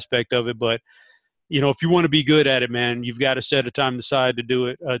that aspect of it. But, if you want to be good at it, man, you've got to set a time aside to do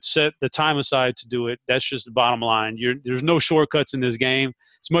it. Set the time aside to do it. That's just the bottom line. There's no shortcuts in this game.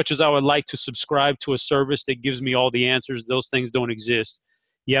 As much as I would like to subscribe to a service that gives me all the answers, those things don't exist.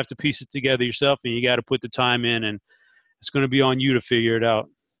 You have to piece it together yourself, and you got to put the time in, and it's going to be on you to figure it out.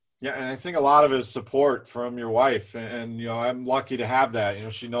 Yeah, and I think a lot of it is support from your wife, and I'm lucky to have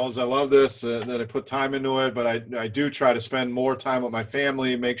that. She knows I love this, that I put time into it, but I do try to spend more time with my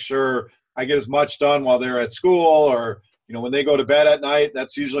family, make sure I get as much done while they're at school, or when they go to bed at night.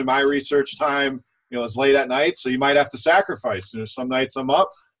 That's usually my research time. It's late at night, so you might have to sacrifice. Some nights I'm up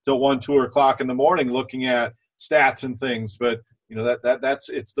till 1, 2 o'clock in the morning looking at stats and things, but that's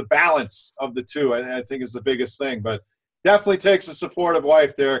it's the balance of the two. I think is the biggest thing, but definitely takes a supportive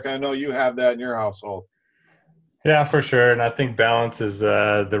wife, Derek. I know you have that in your household. Yeah, for sure. And I think balance is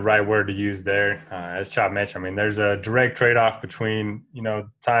the right word to use there. As Chop mentioned, there's a direct trade-off between,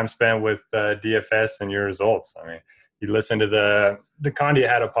 time spent with DFS and your results. You listen to the Condia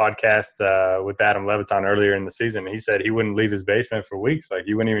had a podcast with Adam Leviton earlier in the season. He said he wouldn't leave his basement for weeks. Like,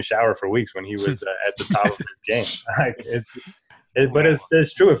 he wouldn't even shower for weeks when he was at the top of his game. But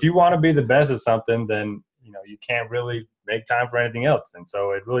it's true. If you want to be the best at something, then, you can't really make time for anything else. And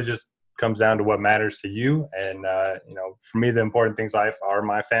so it really just comes down to what matters to you. And, for me, the important things in life are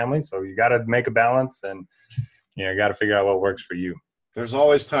my family. So you got to make a balance, and, you got to figure out what works for you. There's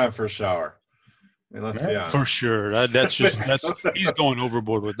always time for a shower. Let's be honest. For sure. He's going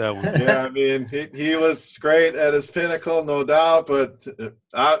overboard with that one. Yeah, he was great at his pinnacle, no doubt, but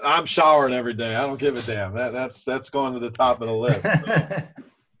I'm showering every day. I don't give a damn. That's going to the top of the list. So.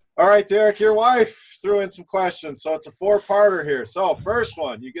 All right, Derek, your wife threw in some questions, so it's a 4-parter here. So first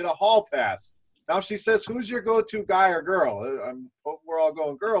one, you get a hall pass. Now she says, who's your go-to guy or girl? We're all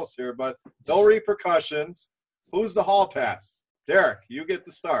going girls here, but no repercussions. Who's the hall pass? Derek, you get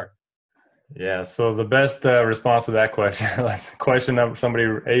to start. Yeah, so the best response to that question, that's a question of somebody,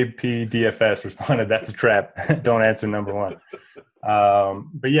 AP DFS responded, that's a trap. Don't answer number one.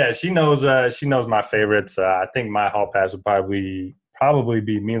 But yeah, she knows my favorites. I think my hall pass would probably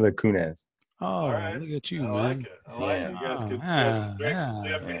be Mila Kunis. Oh, all right. Look at you, man. I like it. You guys could drink some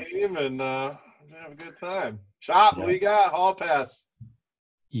champagne and have a good time. Chop, what you got? Hall pass.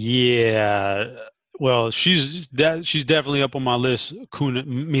 Yeah. Well, she's definitely up on my list,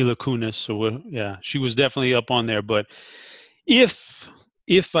 Mila Kunis. So she was definitely up on there. But if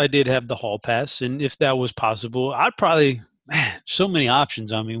I did have the hall pass, and if that was possible, I'd probably so many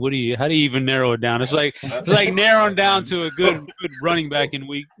options. How do you even narrow it down? It's like narrowing down to a good running back in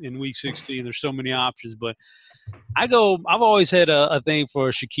week 16. There's so many options, but I've always had a thing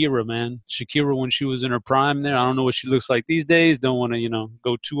for Shakira, man. Shakira, when she was in her prime there, I don't know what she looks like these days. Don't want to,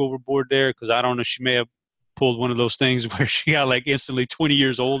 go too overboard there, because I don't know. She may have pulled one of those things where she got like instantly 20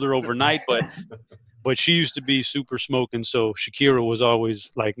 years older overnight, but she used to be super smoking. So Shakira was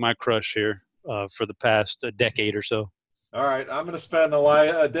always like my crush here for the past decade or so. All right, I'm going to spend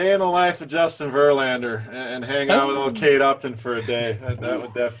a day in the life of Justin Verlander and hang out with old Kate Upton for a day. That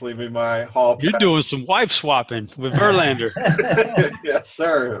would definitely be my hall pass. You're doing some wife swapping with Verlander. Yes,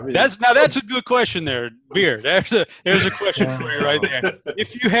 sir. That's a good question there, Beer. There's a question for you right there.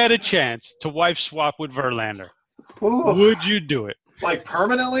 If you had a chance to wife swap with Verlander, would you do it? Like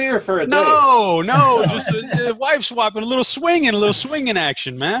permanently or for a day? No, just a wife swapping, a little swinging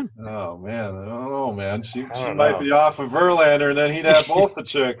action, man. Oh, man. I don't know, man. She might be off of Verlander, and then he'd have both the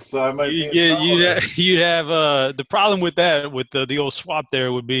chicks, so I might be you'd have the problem with that, with the old swap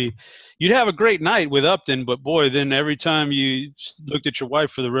there, would be you'd have a great night with Upton, but boy, then every time you looked at your wife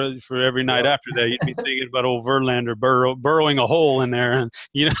for every night after that, you'd be thinking about old Verlander burrowing a hole in there, and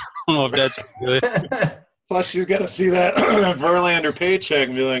I don't know if that's good. Plus, she's got to see that Verlander paycheck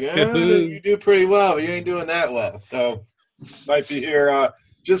and be like, you do pretty well, but you ain't doing that well. So might be here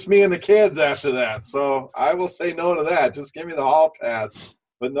just me and the kids after that. So I will say no to that. Just give me the hall pass,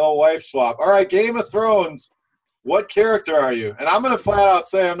 but no wife swap. All right, Game of Thrones, what character are you? And I'm going to flat out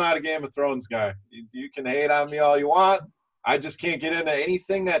say I'm not a Game of Thrones guy. You can hate on me all you want. I just can't get into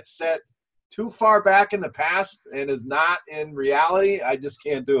anything that's set too far back in the past and is not in reality. I just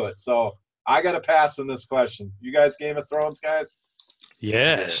can't do it. So I got to pass on this question. You guys Game of Thrones guys?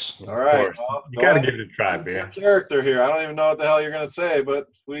 Yes. All right. Well, you got to give it a try, Beer. Character here. I don't even know what the hell you're going to say, but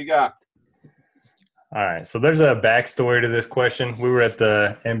what do you got? All right. So there's a backstory to this question. We were at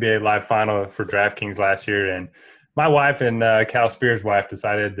the NBA Live Final for DraftKings last year, and my wife and Cal Spears' wife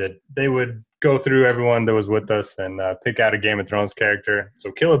decided that they would go through everyone that was with us and pick out a Game of Thrones character.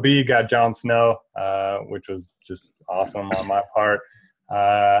 So Killer B got Jon Snow, which was just awesome on my part.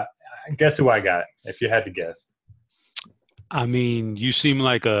 Guess who I got, if you had to guess? I mean, you seem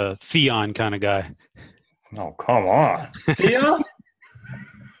like a Theon kind of guy. Oh, come on. Theon?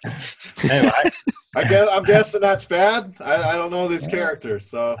 Anyway. I'm guessing that's bad. I don't know these characters,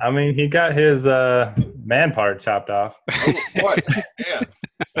 so. I mean, he got his man part chopped off. Oh, boy. Man.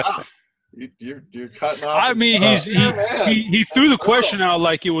 Wow. You're cutting off. I mean, he threw the question out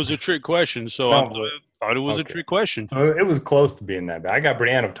like it was a trick question, so I thought it was a trick question. So it was close to being that bad. I got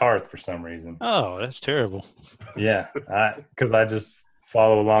Brienne of Tarth for some reason. Oh, that's terrible. Yeah, because I just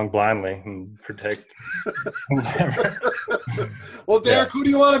follow along blindly and protect whoever. Well, Derek, who do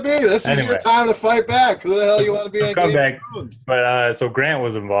you want to be? This is your time to fight back. Who the hell you want to be in Game of Thrones? But so Grant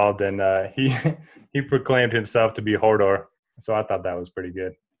was involved, and he proclaimed himself to be Hodor. So I thought that was pretty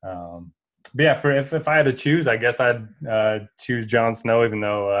good. But yeah, if I had to choose, I guess I'd choose Jon Snow, even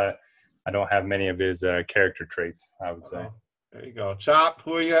though I don't have many of his character traits, I would say. There you go. Chop,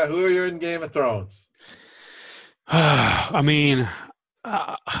 who are you in Game of Thrones? I mean,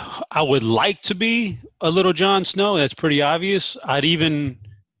 I would like to be a little Jon Snow. That's pretty obvious. I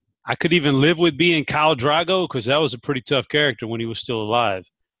could even live with being Khal Drogo because that was a pretty tough character when he was still alive.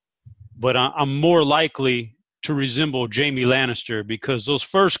 But I'm more likely to resemble Jaime Lannister because those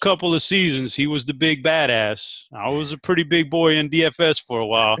first couple of seasons, he was the big badass. I was a pretty big boy in DFS for a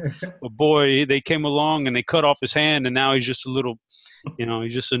while. But boy, they came along and they cut off his hand, and now he's just a little,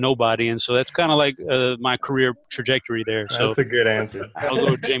 he's just a nobody. And so that's kind of like my career trajectory there. So that's a good answer. I'll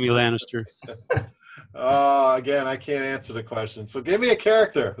go with Jaime Lannister. Again, I can't answer the question. So give me a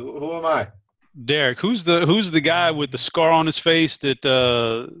character. Who am I? Derek, who's the guy with the scar on his face that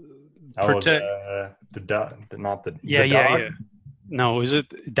protect? Yeah. No, is it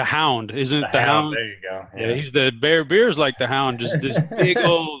the Hound? Isn't it the Hound? There you go. Yeah, he's the Bear's like the Hound, just this big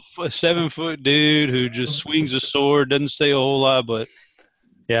old 7-foot dude who just swings a sword, doesn't say a whole lot, but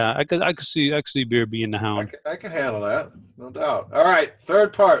yeah, I could see Bear being the Hound. I can handle that, no doubt. All right,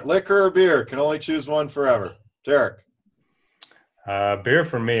 third part: liquor or beer? Can only choose one forever. Derek. Beer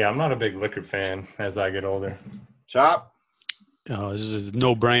for me. I'm not a big liquor fan as I get older. Chop. Oh, this is a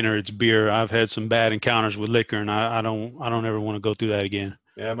no-brainer. It's beer. I've had some bad encounters with liquor, and I don't ever want to go through that again.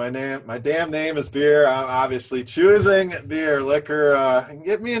 Yeah, my damn name is beer. I'm obviously choosing beer. Liquor can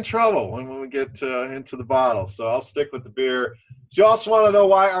get me in trouble when we get into the bottle. So I'll stick with the beer. Do you also want to know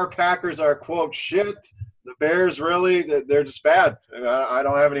why our Packers are, quote, shit? The Bears, really, they're just bad. I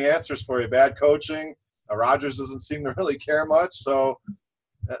don't have any answers for you. Bad coaching. Rodgers doesn't seem to really care much, so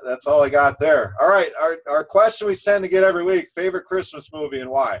that's all I got there. All right, our question we send to get every week, favorite Christmas movie and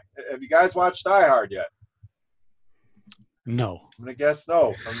why? Have you guys watched Die Hard yet? No. I'm going to guess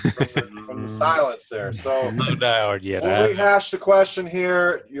no from the silence there. So no Die Hard yet. We'll rehash the question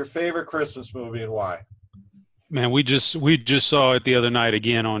here. Your favorite Christmas movie and why? Man, we just saw it the other night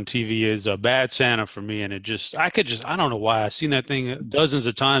again on TV. Is a Bad Santa for me, and I don't know why. I've seen that thing dozens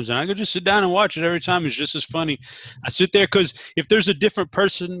of times, and I could just sit down and watch it every time. It's just as funny. I sit there because if there's a different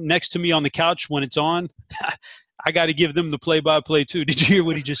person next to me on the couch when it's on, I got to give them the play-by-play too. Did you hear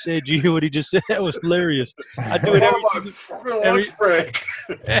what he just said? Did you hear what he just said? That was hilarious. I do it every break.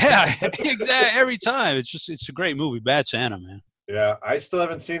 Yeah, exactly. Every time. It's a great movie, Bad Santa, man. Yeah, I still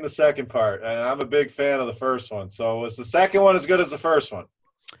haven't seen the second part, and I'm a big fan of the first one. So was the second one as good as the first one?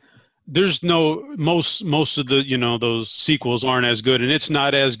 There's most of the those sequels aren't as good, and it's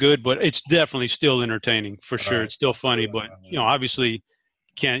not as good, but it's definitely still entertaining for sure. Right. It's still funny, but obviously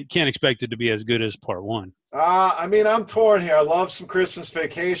can't expect it to be as good as part one. I mean, I'm torn here. I love some Christmas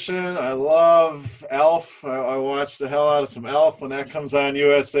Vacation. I love Elf. I watch the hell out of some Elf when that comes on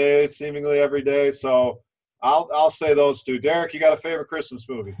USA seemingly every day. So I'll say those two. Derek, you got a favorite Christmas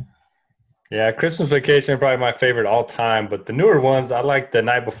movie? Yeah, Christmas Vacation is probably my favorite all time, but the newer ones, I like The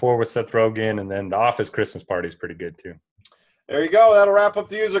Night Before with Seth Rogen, and then The Office Christmas Party is pretty good too. There you go. That'll wrap up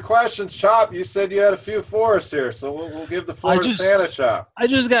the user questions. Chop, you said you had a few for us here, so we'll give the floor to Santa, Chop. I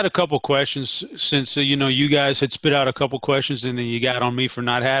just got a couple questions since, you guys had spit out a couple questions and then you got on me for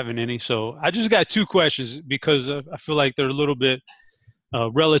not having any. So I just got two questions because I feel like they're a little bit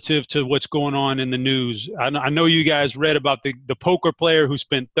relative to what's going on in the news. I know you guys read about the poker player who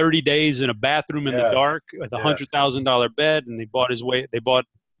spent 30 days in a bathroom in the dark with $100,000 bed, and they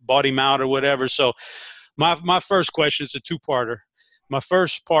bought him out or whatever. So my first question is a two-parter. My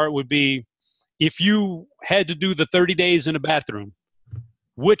first part would be, if you had to do the 30 days in a bathroom,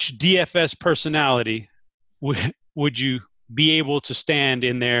 which DFS personality would you be able to stand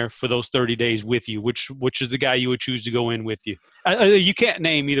in there for those 30 days with you? Which is the guy you would choose to go in with you? You can't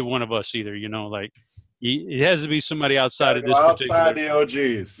name either one of us either, like it has to be somebody outside of this outside particular.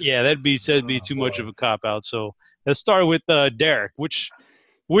 the OGs. Yeah, that'd be too much of a cop out. So let's start with Derek. Which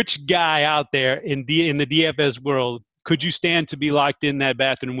guy out there in the DFS world could you stand to be locked in that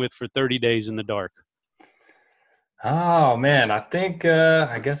bathroom with for 30 days in the dark? Oh man, I think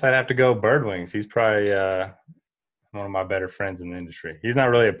I guess I'd have to go Birdwings. He's probably one of my better friends in the industry. He's not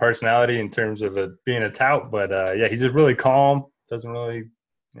really a personality in terms of being a tout, but yeah, he's just really calm. Doesn't really,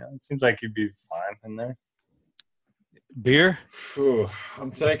 it seems like he'd be fine in there. Beer? Whew,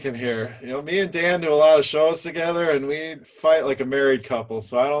 I'm thinking here. Me and Dan do a lot of shows together, and we fight like a married couple.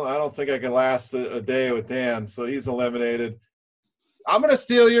 So I don't think I can last a day with Dan. So he's eliminated. I'm gonna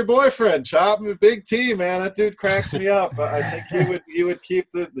steal your boyfriend, Chop. I'm a Big T, man. That dude cracks me up. I think he would keep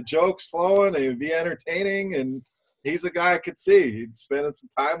the jokes flowing, and he would be entertaining, and he's a guy I could see he'd spending some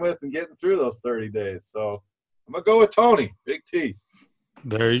time with and getting through those 30 days. So I'm gonna go with Tony, Big T.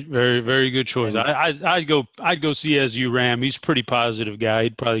 Very, very, very good choice. I'd go see SU Ram. He's a pretty positive guy.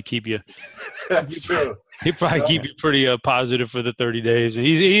 He'd probably keep you. That's true. He'd probably keep you pretty positive for the 30 days, and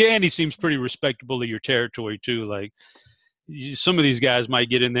he seems pretty respectable of your territory too. Like some of these guys might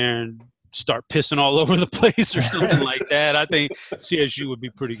get in there and start pissing all over the place or something like that. I think CSU would be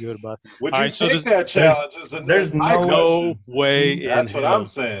pretty good about it. Would you take that challenge? There's no way. That's what I'm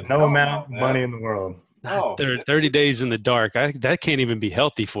saying. No amount of money in the world. No, 30 days in the dark. That can't even be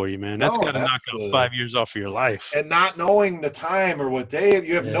healthy for you, man. That's got to knock out 5 years off of your life. And not knowing the time or what day,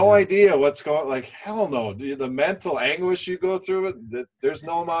 you have no idea what's going. Like hell no, the mental anguish you go through it. There's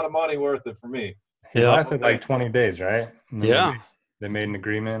no amount of money worth it for me. It lasted like 20 days, right? Yeah. They made an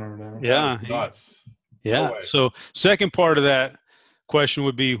agreement or whatever. Yeah. That's nuts. Yeah. No way. So second part of that question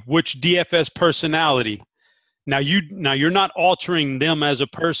would be which DFS personality. Now you're not altering them as a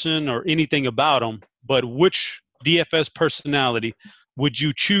person or anything about them. But which DFS personality would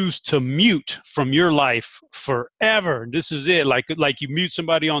you choose to mute from your life forever? This is it. Like you mute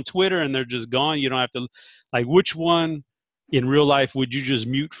somebody on Twitter and they're just gone. You don't have to. Like which one in real life would you just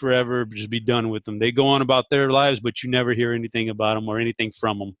mute forever? Just be done with them. They go on about their lives, but you never hear anything about them or anything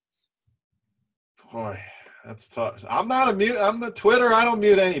from them. Boy, that's tough. I'm not a mute. I'm the Twitter. I don't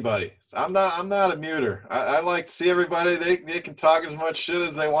mute anybody. I'm not a muter. I like to see everybody. They can talk as much shit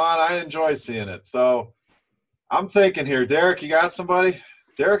as they want. I enjoy seeing it. So I'm thinking here, Derek, you got somebody?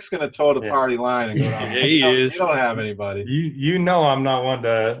 Derek's going to toe the party line and go down. Yeah, he is. You don't have anybody. You know I'm not one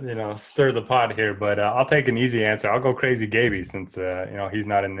to stir the pot here, but I'll take an easy answer. I'll go Crazy Gaby since he's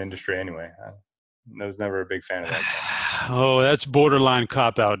not in the industry anyway. I was never a big fan of that guy. Oh, that's borderline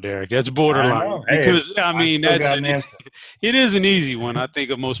cop out, Derek. That's borderline. Because it is an easy one. I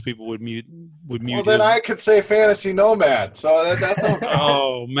think most people would mute. Well, then I could say Fantasy Nomad. So that's okay.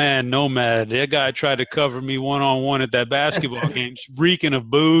 Oh man, Nomad. That guy tried to cover me one-on-one at that basketball game, reeking of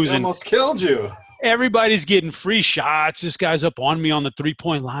booze. He almost killed you. Everybody's getting free shots. This guy's up on me on the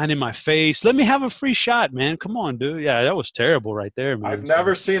three-point line in my face. Let me have a free shot, man. Come on, dude. Yeah, that was terrible right there, man. I've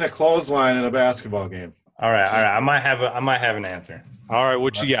never seen a clothesline in a basketball game. All right. I might have an answer. All right,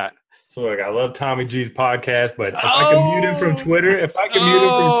 what you got? So look, I love Tommy G's podcast, but if I can mute him from Twitter,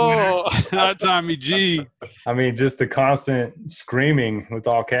 not Tommy G. I mean, just the constant screaming with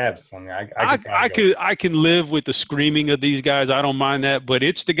all caps. I mean, I can live with the screaming of these guys. I don't mind that, but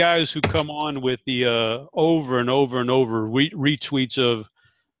it's the guys who come on with the over and over and over retweets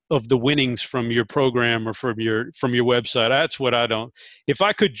of the winnings from your program or from your website. That's what I don't. If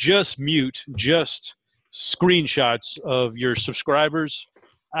I could just mute screenshots of your subscribers,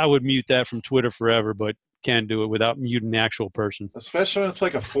 I would mute that from Twitter forever, but can't do it without muting the actual person. Especially when it's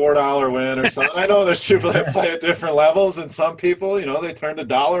like a $4 win or something. I know there's people that play at different levels, and some people, they turned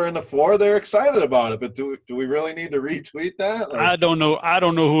 $1 into $4. They're excited about it, but do we really need to retweet that? I don't know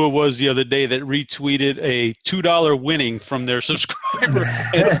who it was the other day that retweeted a $2 winning from their subscriber,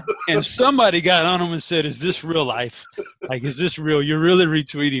 and somebody got on them and said, "Is this real life? Like, is this real? You're really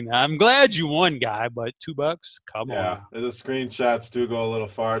retweeting that? I'm glad you won, guy, but $2? Come on." Yeah, the screenshots do go a little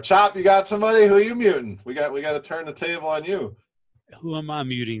far. Chop, you got somebody? Who are you muting? We got to turn the table on you. Who am I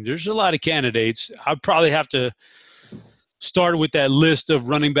muting? There's a lot of candidates. I'd probably have to start with that list of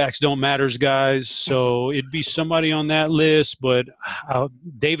running backs don't matters guys. So it'd be somebody on that list, but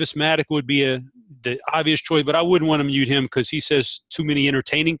Davis Maddock would be the obvious choice, but I wouldn't want to mute him because he says too many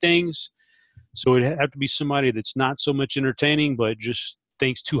entertaining things. So it'd have to be somebody that's not so much entertaining, but just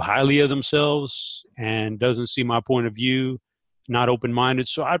thinks too highly of themselves and doesn't see my point of view. Not open-minded,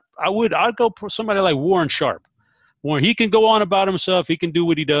 so I'd go for somebody like Warren Sharp. Warren, he can go on about himself. He can do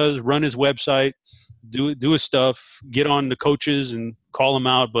what he does, run his website, do his stuff, get on the coaches and call them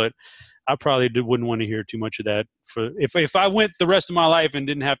out. But I probably wouldn't want to hear too much of that. If I went the rest of my life and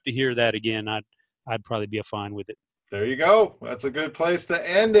didn't have to hear that again, I'd probably be fine with it. There you go. That's a good place to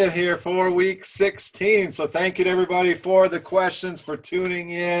end it here for Week 16. So thank you to everybody for the questions, for tuning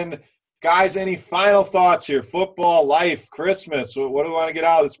in. Guys, any final thoughts here? Football, life, Christmas. What do we want to get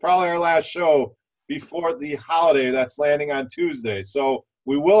out? It's probably our last show before the holiday that's landing on Tuesday. So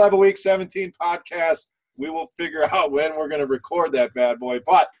we will have a Week 17 podcast. We will figure out when we're going to record that bad boy.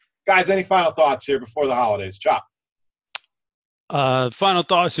 But, guys, any final thoughts here before the holidays? Chop. Final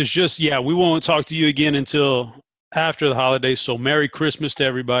thoughts is just, we won't talk to you again until after the holidays. So Merry Christmas to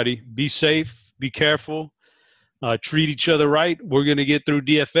everybody. Be safe. Be careful. Treat each other right. We're going to get through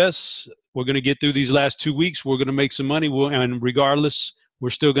DFS. We're going to get through these last 2 weeks. We're going to make some money. And regardless, we're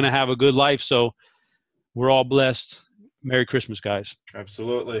still going to have a good life. So we're all blessed. Merry Christmas, guys.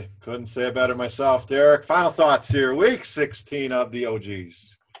 Absolutely. Couldn't say it better myself. Derek, final thoughts here. Week 16 of the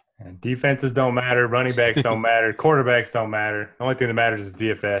OGs. And defenses don't matter. Running backs don't matter. Quarterbacks don't matter. The only thing that matters is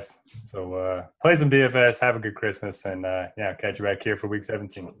DFS. So play some DFS. Have a good Christmas. And, catch you back here for Week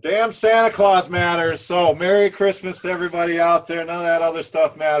 17. Damn Santa Claus matters. So Merry Christmas to everybody out there. None of that other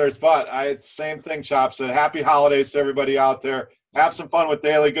stuff matters. But same thing Chop said. Happy holidays to everybody out there. Have some fun with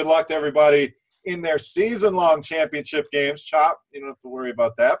Daly. Good luck to everybody in their season-long championship games. Chop, you don't have to worry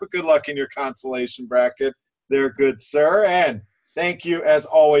about that. But good luck in your consolation bracket there, good sir. And thank you, as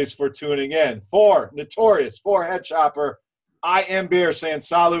always, for tuning in. For Notorious, for Head Chopper, I am Beer saying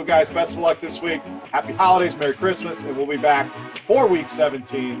salut, guys. Best of luck this week. Happy holidays, Merry Christmas, and we'll be back for Week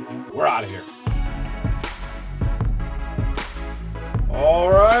 17. We're out of here.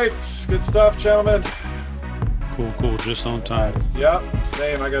 All right. Good stuff, gentlemen. Cool. Just on time. Yep,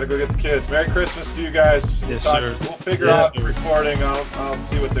 same. I got to go get the kids. Merry Christmas to you guys. Yes, sir. We'll figure out the recording. I'll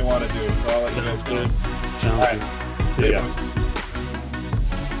see what they want to do, so I'll let you guys know. Sounds good. All right. See ya.